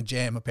good winger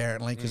jam,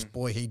 apparently, because,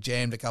 boy, he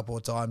jammed a couple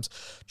of times.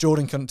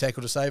 Jordan couldn't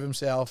tackle to save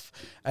himself,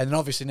 and then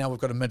obviously now we've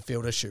got a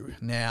midfield issue.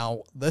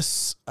 Now,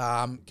 this...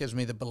 gives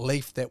me the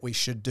belief that we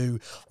should do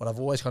what I've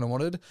always kind of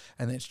wanted,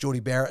 and that's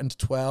Geordie Barrett into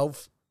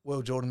 12,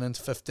 Will Jordan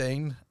into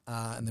 15,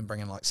 and then bring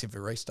in like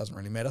Sevu Reece, doesn't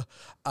really matter.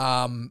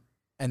 And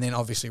then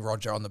obviously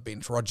Roger on the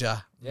bench.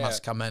 Roger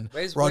must come in.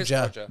 Where's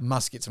Roger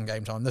must get some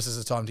game time. This is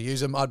the time to use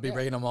him. I'd be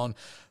bringing him on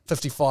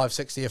 55,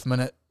 60th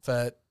minute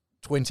for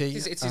 20.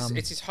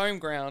 It's his home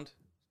ground,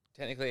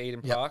 technically,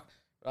 Eden Park,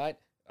 right?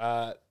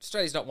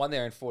 Australia's not won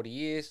there in 40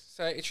 years,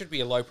 so it should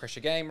be a low-pressure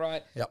game,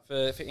 right? Yep.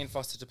 For Ian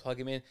Foster to plug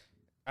him in.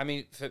 I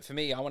mean, for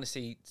me, I want to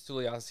see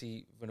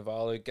Suliasi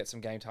Vunivalu get some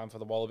game time for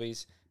the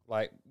Wallabies.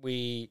 Like,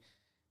 it's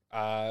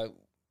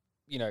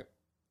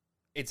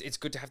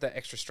good to have that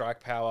extra strike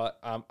power.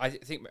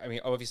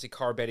 Obviously,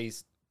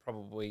 Corabetti's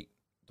probably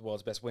the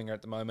world's best winger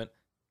at the moment.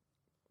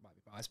 Might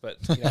be biased, but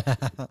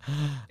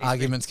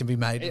arguments can be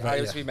made.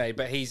 Arguments can be made,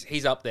 but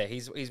he's up there.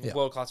 He's a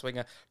world-class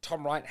winger.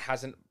 Tom Wright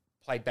hasn't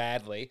played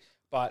badly,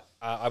 but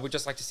I would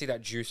just like to see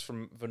that juice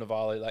from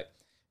Vunivalu. Like,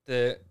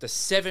 the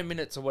 7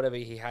 minutes or whatever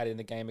he had in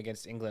the game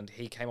against England,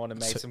 he came on and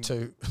made some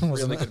two,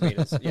 really good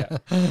meters. Yeah.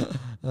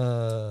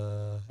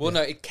 No,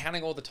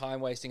 counting all the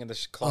time wasting and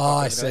the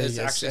clock. I see. It's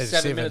actually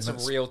 7 minutes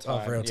of real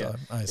time. Real time.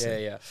 I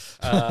see. Yeah.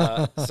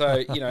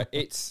 So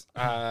it's.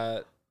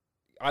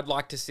 I'd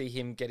like to see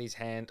him get his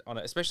hand on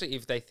it, especially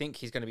if they think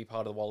he's going to be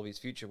part of the Wallabies'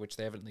 future, which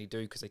they evidently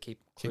do because they keep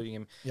including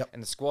him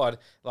in the squad.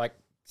 Like,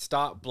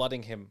 start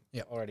blooding him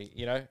already.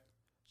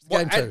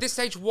 At this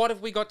stage, what have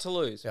we got to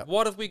lose? Yep.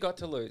 What have we got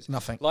to lose?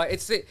 Nothing. Like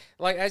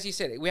as you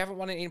said, we haven't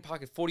won an Eden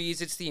Park in 40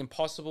 years. It's the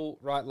impossible,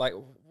 right? Like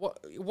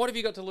what have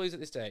you got to lose at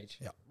this stage?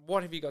 Yeah.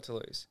 What have you got to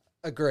lose?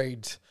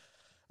 Agreed.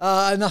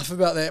 Enough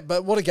about that.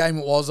 But what a game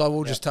it was. I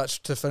will just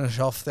touch to finish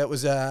off. That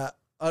was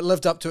it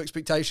lived up to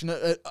expectation.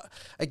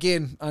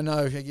 Again, I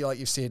know, like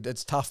you said,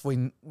 it's tough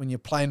when you're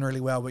playing really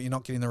well, but you're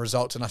not getting the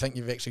results. And I think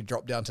you've actually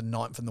dropped down to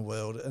 9th in the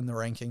world in the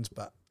rankings.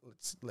 But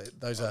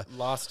those are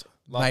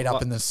made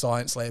up in the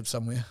science lab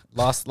somewhere.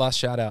 Last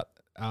shout out.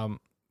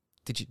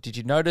 Did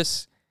you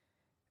notice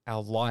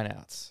our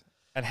lineouts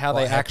and how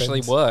they actually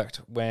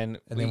worked when?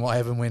 And then what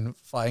happened when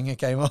Fainga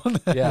came on?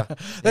 Yeah,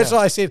 that's what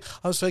I said.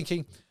 I was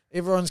thinking.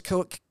 Everyone's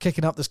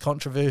kicking up this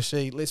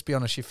controversy. Let's be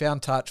honest. You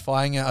found touch.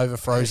 Fainga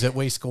overfroze it.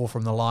 We score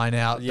from the line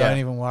out. Yeah. Don't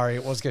even worry.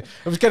 It was going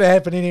to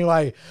happen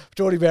anyway.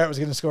 Geordie Barrett was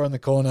going to score in the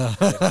corner.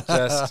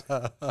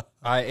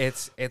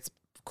 It's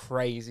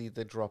crazy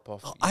the drop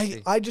off.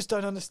 I just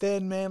don't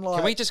understand, man. Like,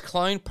 can we just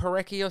clone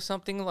Parecki or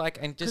something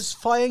because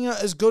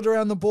Fainga is good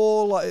around the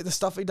ball. Like the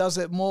stuff he does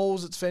at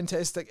mauls, it's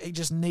fantastic. He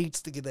just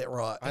needs to get that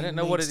right. I don't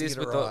know what it is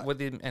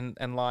with him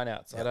and line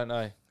outs. Yep. I don't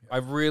know. Yep. I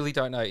really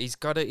don't know. He's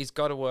got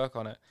to work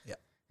on it. Yeah.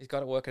 He's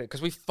got to work at it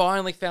because we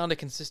finally found a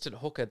consistent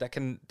hooker that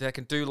can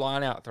do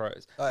line out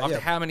throws after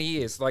how many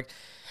years? Like,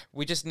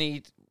 we just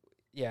need,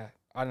 I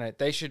don't know.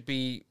 They should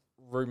be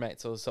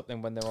roommates or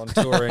something when they're on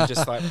tour and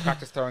just like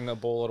practice throwing a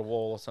ball at a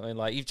wall or something.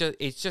 Like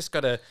it's just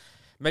got to.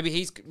 Maybe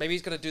he's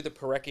got to do the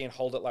Parecki and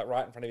hold it like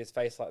right in front of his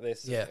face like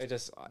this. Yeah,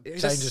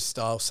 change his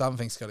style.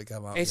 Something's got to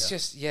come up. It's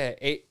just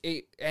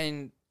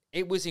and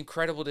it was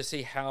incredible to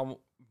see how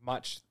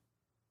much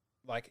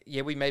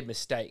we made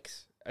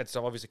mistakes. And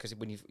so obviously, because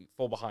when you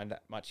fall behind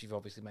that much, you've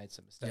obviously made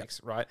some mistakes,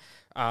 right?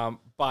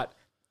 But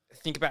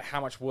think about how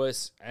much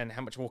worse and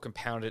how much more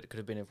compounded it could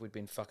have been if we'd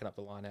been fucking up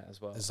the line out as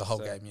well. As the whole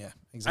game, yeah.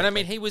 Exactly. And I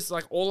mean, he was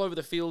like all over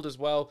the field as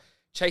well,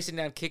 chasing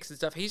down kicks and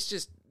stuff. He's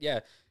just,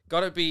 got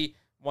to be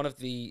one of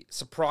the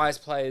surprise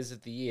players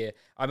of the year.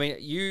 I mean,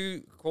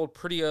 you called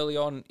pretty early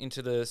on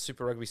into the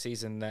Super Rugby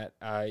season that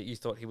you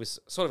thought he was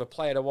sort of a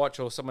player to watch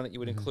or someone that you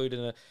would include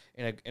in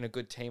a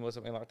good team or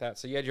something like that.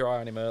 So you had your eye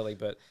on him early,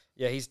 but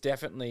yeah, he's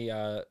definitely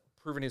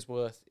proven his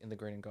worth in the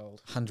green and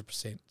gold.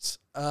 100%.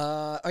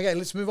 Okay,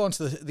 let's move on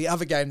to the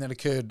other game that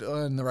occurred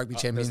in the Rugby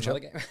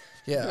Championship.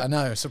 Yeah, I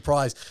know,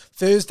 surprise.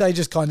 Thursday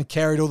just kind of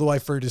carried all the way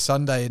through to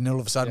Sunday, and all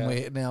of a sudden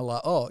we're now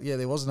like,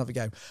 there was another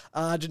game.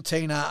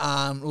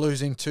 Argentina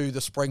losing to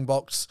the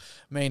Springboks,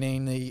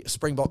 meaning the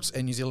Springboks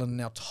and New Zealand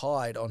are now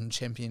tied on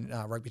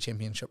Rugby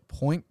Championship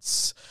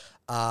points.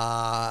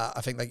 I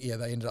think they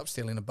ended up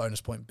stealing a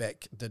bonus point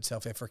back, did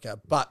South Africa.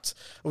 But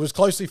it was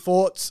closely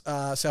fought.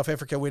 South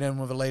Africa went in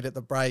with a lead at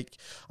the break.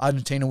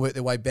 Argentina worked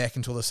their way back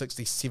until the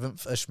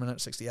 67th-ish minute,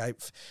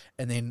 68th,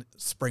 and then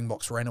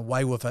Springboks ran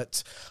away with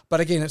it. But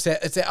again, it's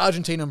that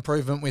Argentina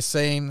improvement we're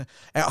seeing.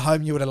 At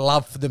home, you would have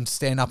loved for them to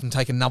stand up and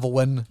take another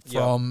win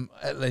from,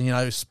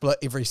 split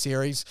every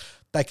series.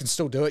 They can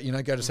still do it,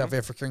 go to South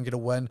Africa and get a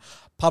win.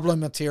 Pablo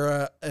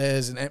Matera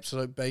is an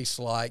absolute beast,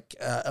 like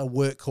a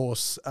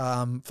workhorse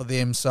for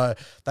them. So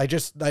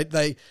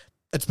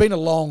it's been a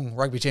long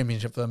rugby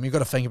championship for them. You've got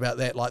to think about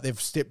that. Like,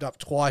 they've stepped up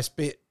twice,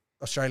 beat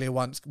Australia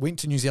once, went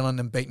to New Zealand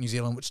and beat New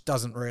Zealand, which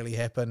doesn't really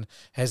happen,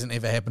 hasn't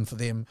ever happened for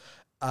them.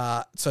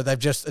 So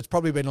it's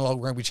probably been a long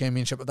rugby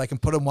championship, but they can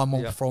put in one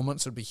more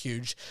performance, it'd be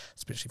huge,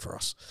 especially for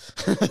us.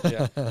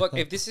 Look,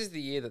 if this is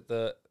the year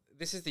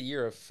this is the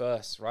year of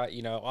firsts, right?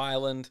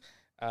 Ireland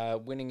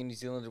winning in New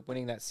Zealand,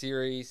 winning that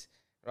series,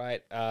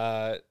 right?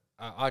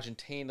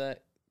 Argentina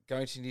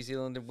going to New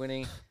Zealand and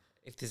winning.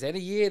 If there's any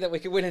year that we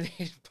could win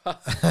it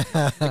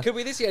could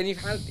be this year. And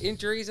you've had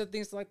injuries and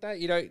things like that.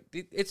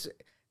 It's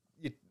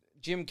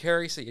Jim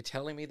Curry, so you're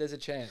telling me there's a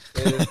chance.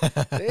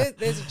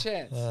 There's a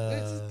chance.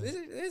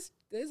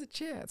 There's a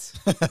chance.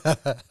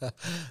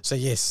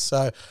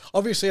 So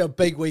obviously a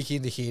big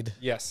weekend ahead.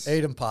 Yes.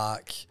 Eden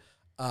Park.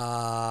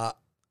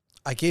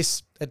 I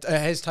guess it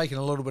has taken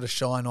a little bit of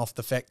shine off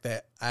the fact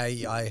that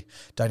I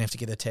don't have to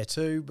get a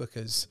tattoo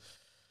because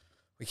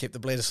we kept the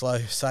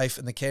Bledisloe safe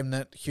in the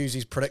cabinet.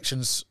 Hughes's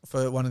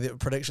one of the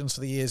predictions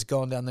for the year has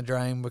gone down the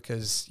drain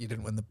because you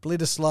didn't win the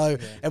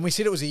Bledisloe, and we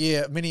said it was a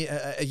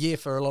year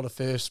for a lot of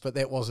firsts, but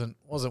that wasn't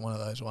one of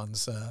those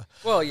ones.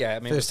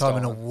 First time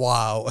in a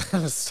while.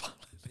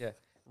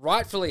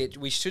 rightfully,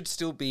 we should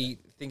still be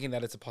thinking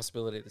that it's a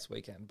possibility this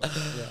weekend. But,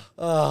 yeah.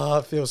 Oh,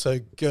 I feel so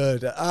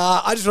good.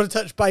 I just want to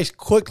touch base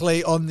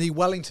quickly on the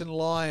Wellington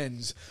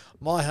Lions,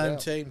 my home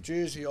team,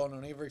 jersey on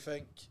and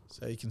everything,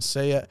 so you can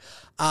see it.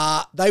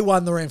 They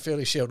won the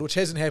Ranfurly Shield, which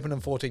hasn't happened in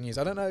 14 years.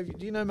 I don't know,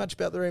 do you know much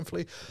about the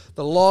Ranfurly?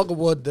 The log of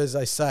wood, as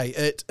they say,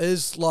 it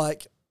is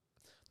like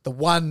the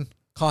one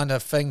kind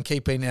of thing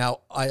keeping our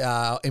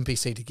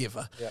NPC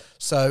together. Yep.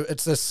 So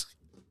it's this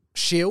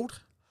shield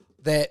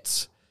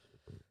that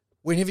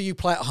whenever you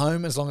play at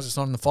home, as long as it's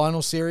not in the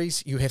final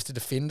series, you have to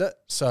defend it.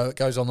 So it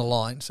goes on the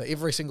line. So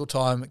every single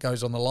time it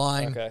goes on the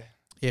line,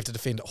 you have to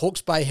defend it.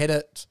 Hawke's Bay had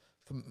it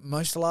for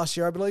most of last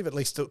year, I believe, at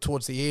least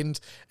towards the end,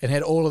 and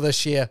had all of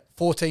this year,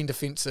 14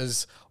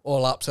 defences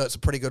all up. So it's a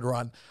pretty good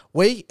run.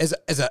 We,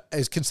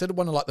 as considered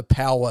one of like the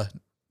power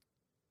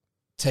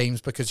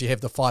teams, because you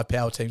have the 5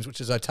 power teams, which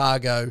is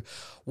Otago,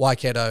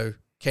 Waikato,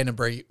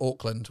 Canterbury,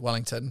 Auckland,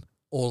 Wellington,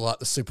 all like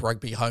the Super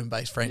Rugby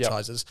home-based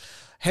franchises,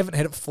 haven't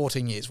had it for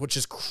 14 years, which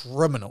is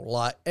criminal,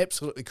 like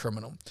absolutely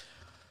criminal.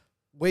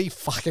 We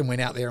fucking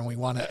went out there and we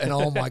won it, and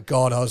oh my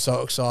God, I was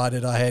so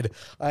excited. I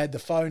had the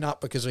phone up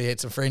because we had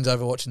some friends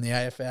over watching the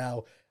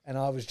AFL, and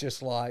I was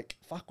just like,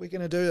 fuck, we're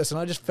going to do this. And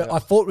I just felt, I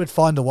thought we'd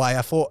find a way.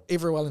 I thought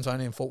every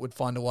Wellingtonian thought we'd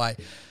find a way.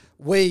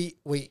 We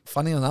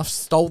funny enough,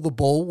 stole the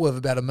ball with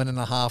about a minute and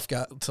a half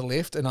to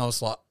left, and I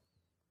was like,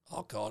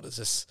 oh God, is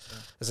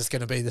this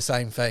going to be the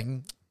same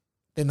thing?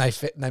 Then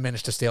they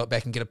managed to steal it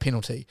back and get a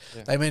penalty.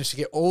 Yeah. They managed to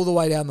get all the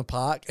way down the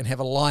park and have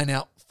a line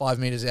out 5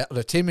 metres out,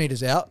 or 10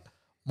 metres out,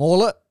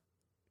 maul it,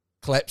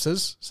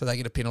 collapses, so they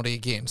get a penalty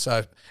again.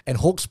 So, and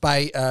Hawke's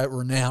Bay are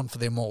renowned for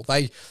their maul.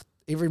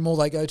 Every maul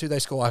they go to, they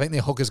score. I think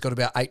their hooker's got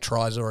about 8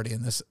 tries already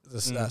in this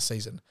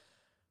season.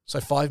 So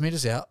 5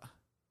 metres out,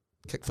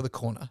 kick for the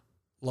corner,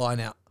 line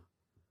out.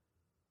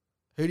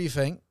 Who do you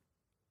think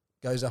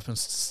goes up and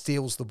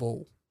steals the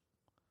ball?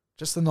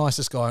 Just the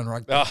nicest guy in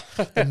rugby. Oh.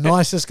 The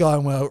nicest guy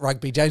in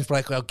rugby. James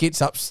Blackwell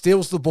gets up,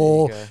 steals the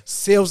ball,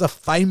 steals a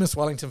famous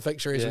Wellington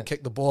fixture as we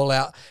kick the ball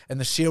out, and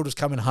the shield is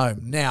coming home.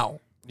 Now,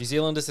 New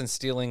Zealanders and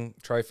stealing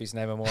trophies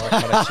name a more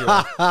iconic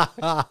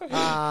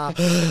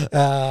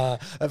shield.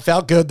 It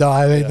felt good though.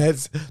 I mean,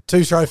 that's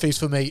 2 trophies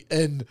for me.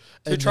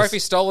 Two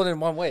trophies stolen in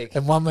 1 week.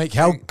 In 1 week.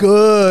 How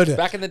good.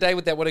 Back in the day,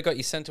 that would have got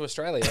you sent to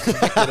Australia.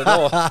 At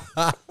all.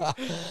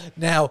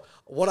 Now,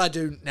 what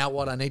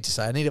I need to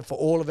say, I need it for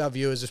all of our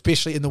viewers,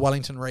 especially in the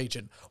Wellington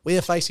region. We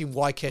are facing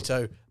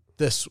Waikato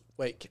this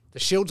week. The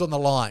shield's on the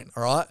line,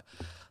 all right?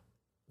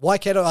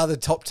 Waikato are the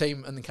top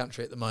team in the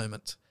country at the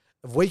moment.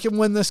 If we can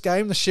win this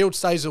game, the shield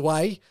stays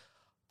away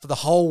for the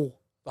whole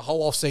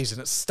off season.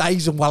 It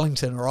stays in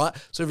Wellington, all right?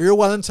 So if you're a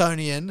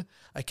Wellingtonian,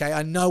 okay,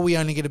 I know we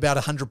only get about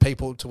 100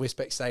 people to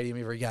Westpac Stadium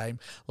every game.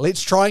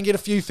 Let's try and get a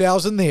few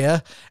thousand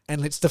there,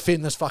 and let's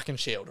defend this fucking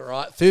shield, all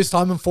right? First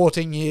time in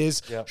 14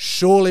 years. Yep.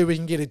 Surely we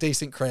can get a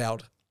decent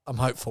crowd. I'm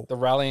hopeful. The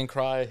rallying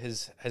cry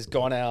has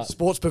gone out.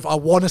 Sports booth, I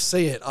want to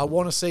see it.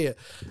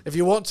 If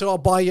you want to, I'll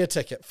buy you a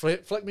ticket.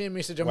 Flick me a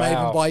message. I may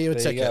even buy you a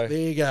ticket. There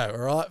you go. All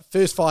right.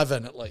 First 5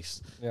 in at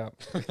least. Yeah.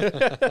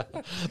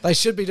 They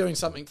should be doing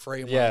something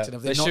free in Wellington.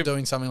 If they're not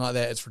doing something like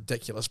that, it's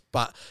ridiculous.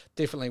 But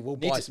definitely we'll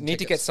buy some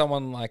tickets. To get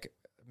someone like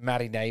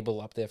Matty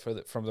Nable up there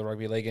from the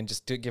Rugby League and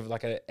just to give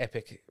like an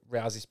epic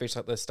rousey speech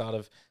like the start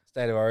of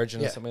State of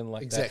Origin or something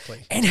like that. Exactly.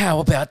 And how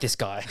about this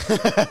guy?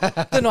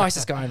 The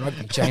nicest guy in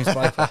rugby, James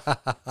Blakely.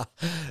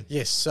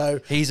 Yes,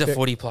 so... He's a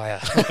footy player.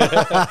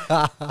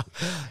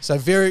 So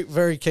very,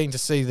 very keen to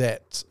see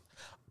that.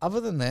 Other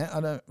than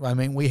that,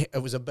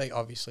 it was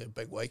obviously a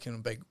big week and a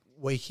big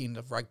weekend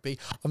of rugby.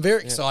 I'm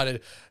very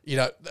excited. You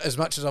know, as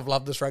much as I've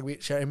loved this rugby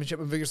championship,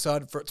 I'm very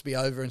excited for it to be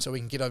over and so we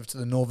can get over to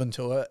the Northern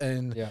Tour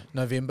in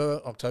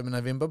October,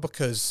 November,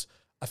 because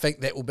I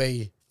think that will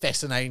be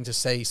fascinating to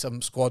see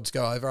some squads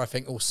go over. I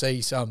think we'll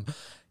see some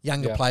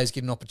younger players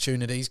getting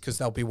opportunities because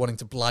they'll be wanting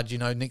to blood,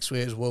 next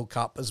year's World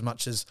Cup as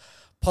much as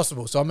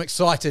possible. So I'm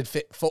excited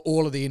for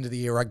all of the end of the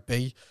year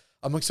rugby.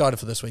 I'm excited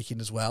for this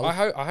weekend as well. I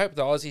hope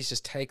the Aussies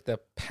just take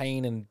the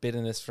pain and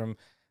bitterness from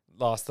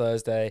last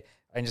Thursday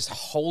and just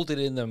hold it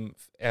in them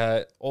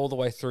all the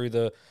way through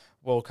the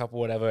World Cup or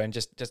whatever, and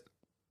just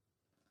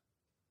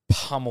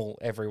pummel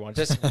everyone.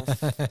 Just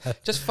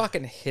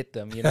fucking hit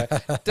them.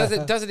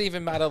 Doesn't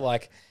even matter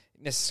like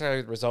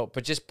necessarily the result,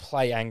 but just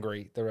play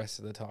angry the rest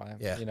of the time.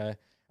 Yeah.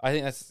 I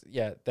think that's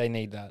they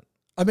need that.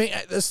 I mean,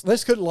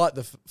 this could like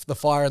the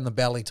fire in the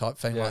belly type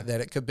thing like that.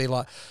 It could be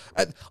like,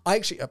 I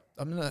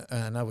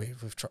know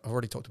we've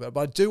already talked about it,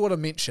 but I do want to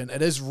mention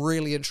it is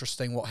really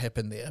interesting what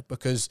happened there,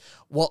 because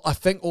what I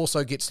think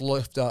also gets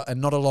left and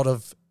not a lot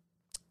of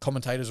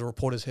commentators or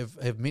reporters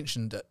have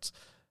mentioned it.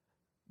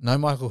 No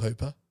Michael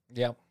Hooper.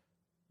 Yeah.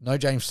 No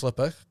James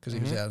Slipper, because he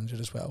was out injured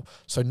as well.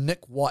 So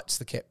Nick White's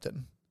the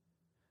captain.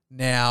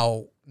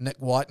 Now, Nick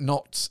White,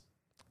 not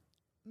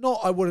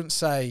I wouldn't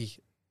say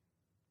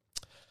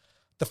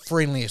the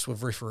friendliest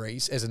with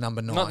referees as a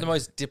number 9. Not the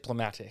most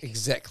diplomatic.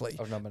 Exactly.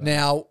 Of number 9.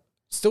 Now,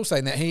 still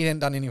saying that, he hadn't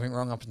done anything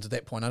wrong up until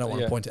that point. I don't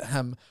want to point at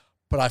him.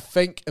 But I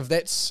think if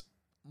that's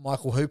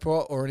Michael Hooper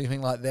or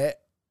anything like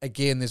that,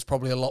 again, there's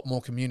probably a lot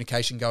more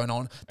communication going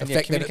on. And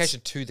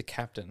communication to the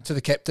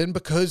captain.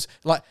 Because,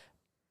 like,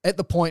 at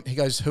the point, he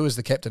goes, who is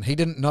the captain? He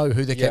didn't know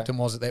who the captain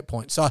was at that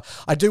point. So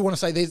I do want to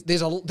say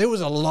there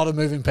was a lot of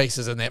moving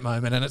pieces in that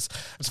moment, and it's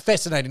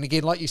fascinating.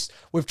 Again, like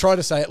we've tried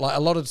to say it, like a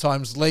lot of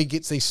times League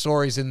gets these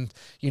stories and,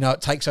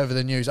 it takes over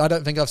the news. I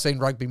don't think I've seen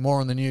rugby more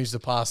on the news the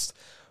past,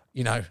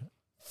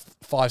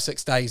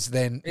 5-6 days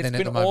than it's at the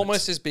been moment.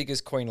 Almost as big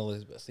as Queen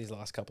Elizabeth these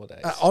last couple of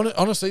days.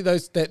 Honestly,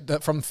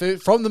 that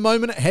from the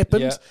moment it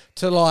happened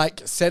to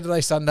like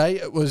Saturday, Sunday,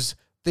 it was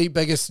the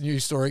biggest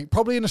news story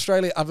probably in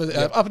Australia up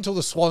until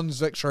the Swans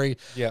victory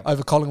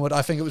over Collingwood.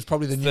 I think it was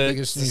probably the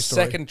biggest news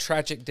story. Second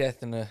tragic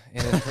death in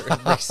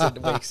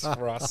recent weeks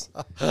for us.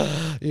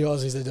 You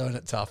Aussies are doing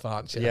it tough,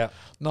 aren't you? Yeah.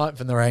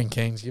 9th in the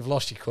rankings. You've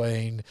lost your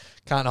queen.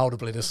 Can't hold a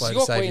Bledisloe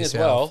to save queen yourself. as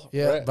well.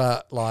 Yeah, right?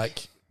 But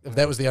like if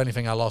that was the only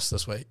thing I lost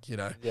this week,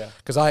 Yeah.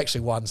 because I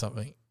actually won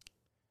something.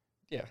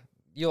 Yeah.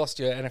 You lost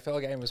your NFL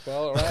game as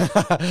well, right?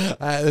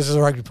 This is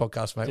a rugby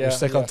podcast, mate. Yeah, We'll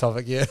stick on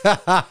topic,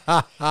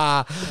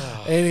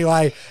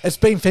 Anyway, it's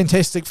been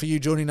fantastic for you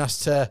joining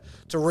us to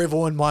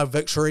revel in my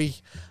victory.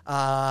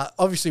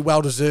 Obviously,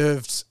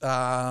 well-deserved.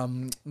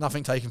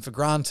 Nothing taken for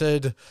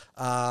granted.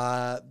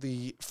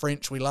 The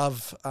French we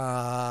love,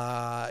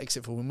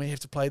 except for when we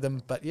have to play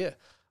them. But,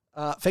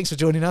 thanks for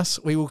joining us.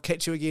 We will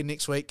catch you again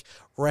next week,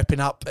 wrapping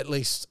up at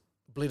least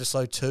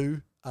Bledisloe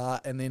 2,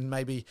 and then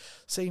maybe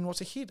seeing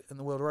what's ahead in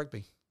the world of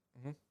rugby.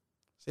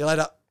 See you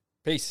later.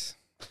 Peace.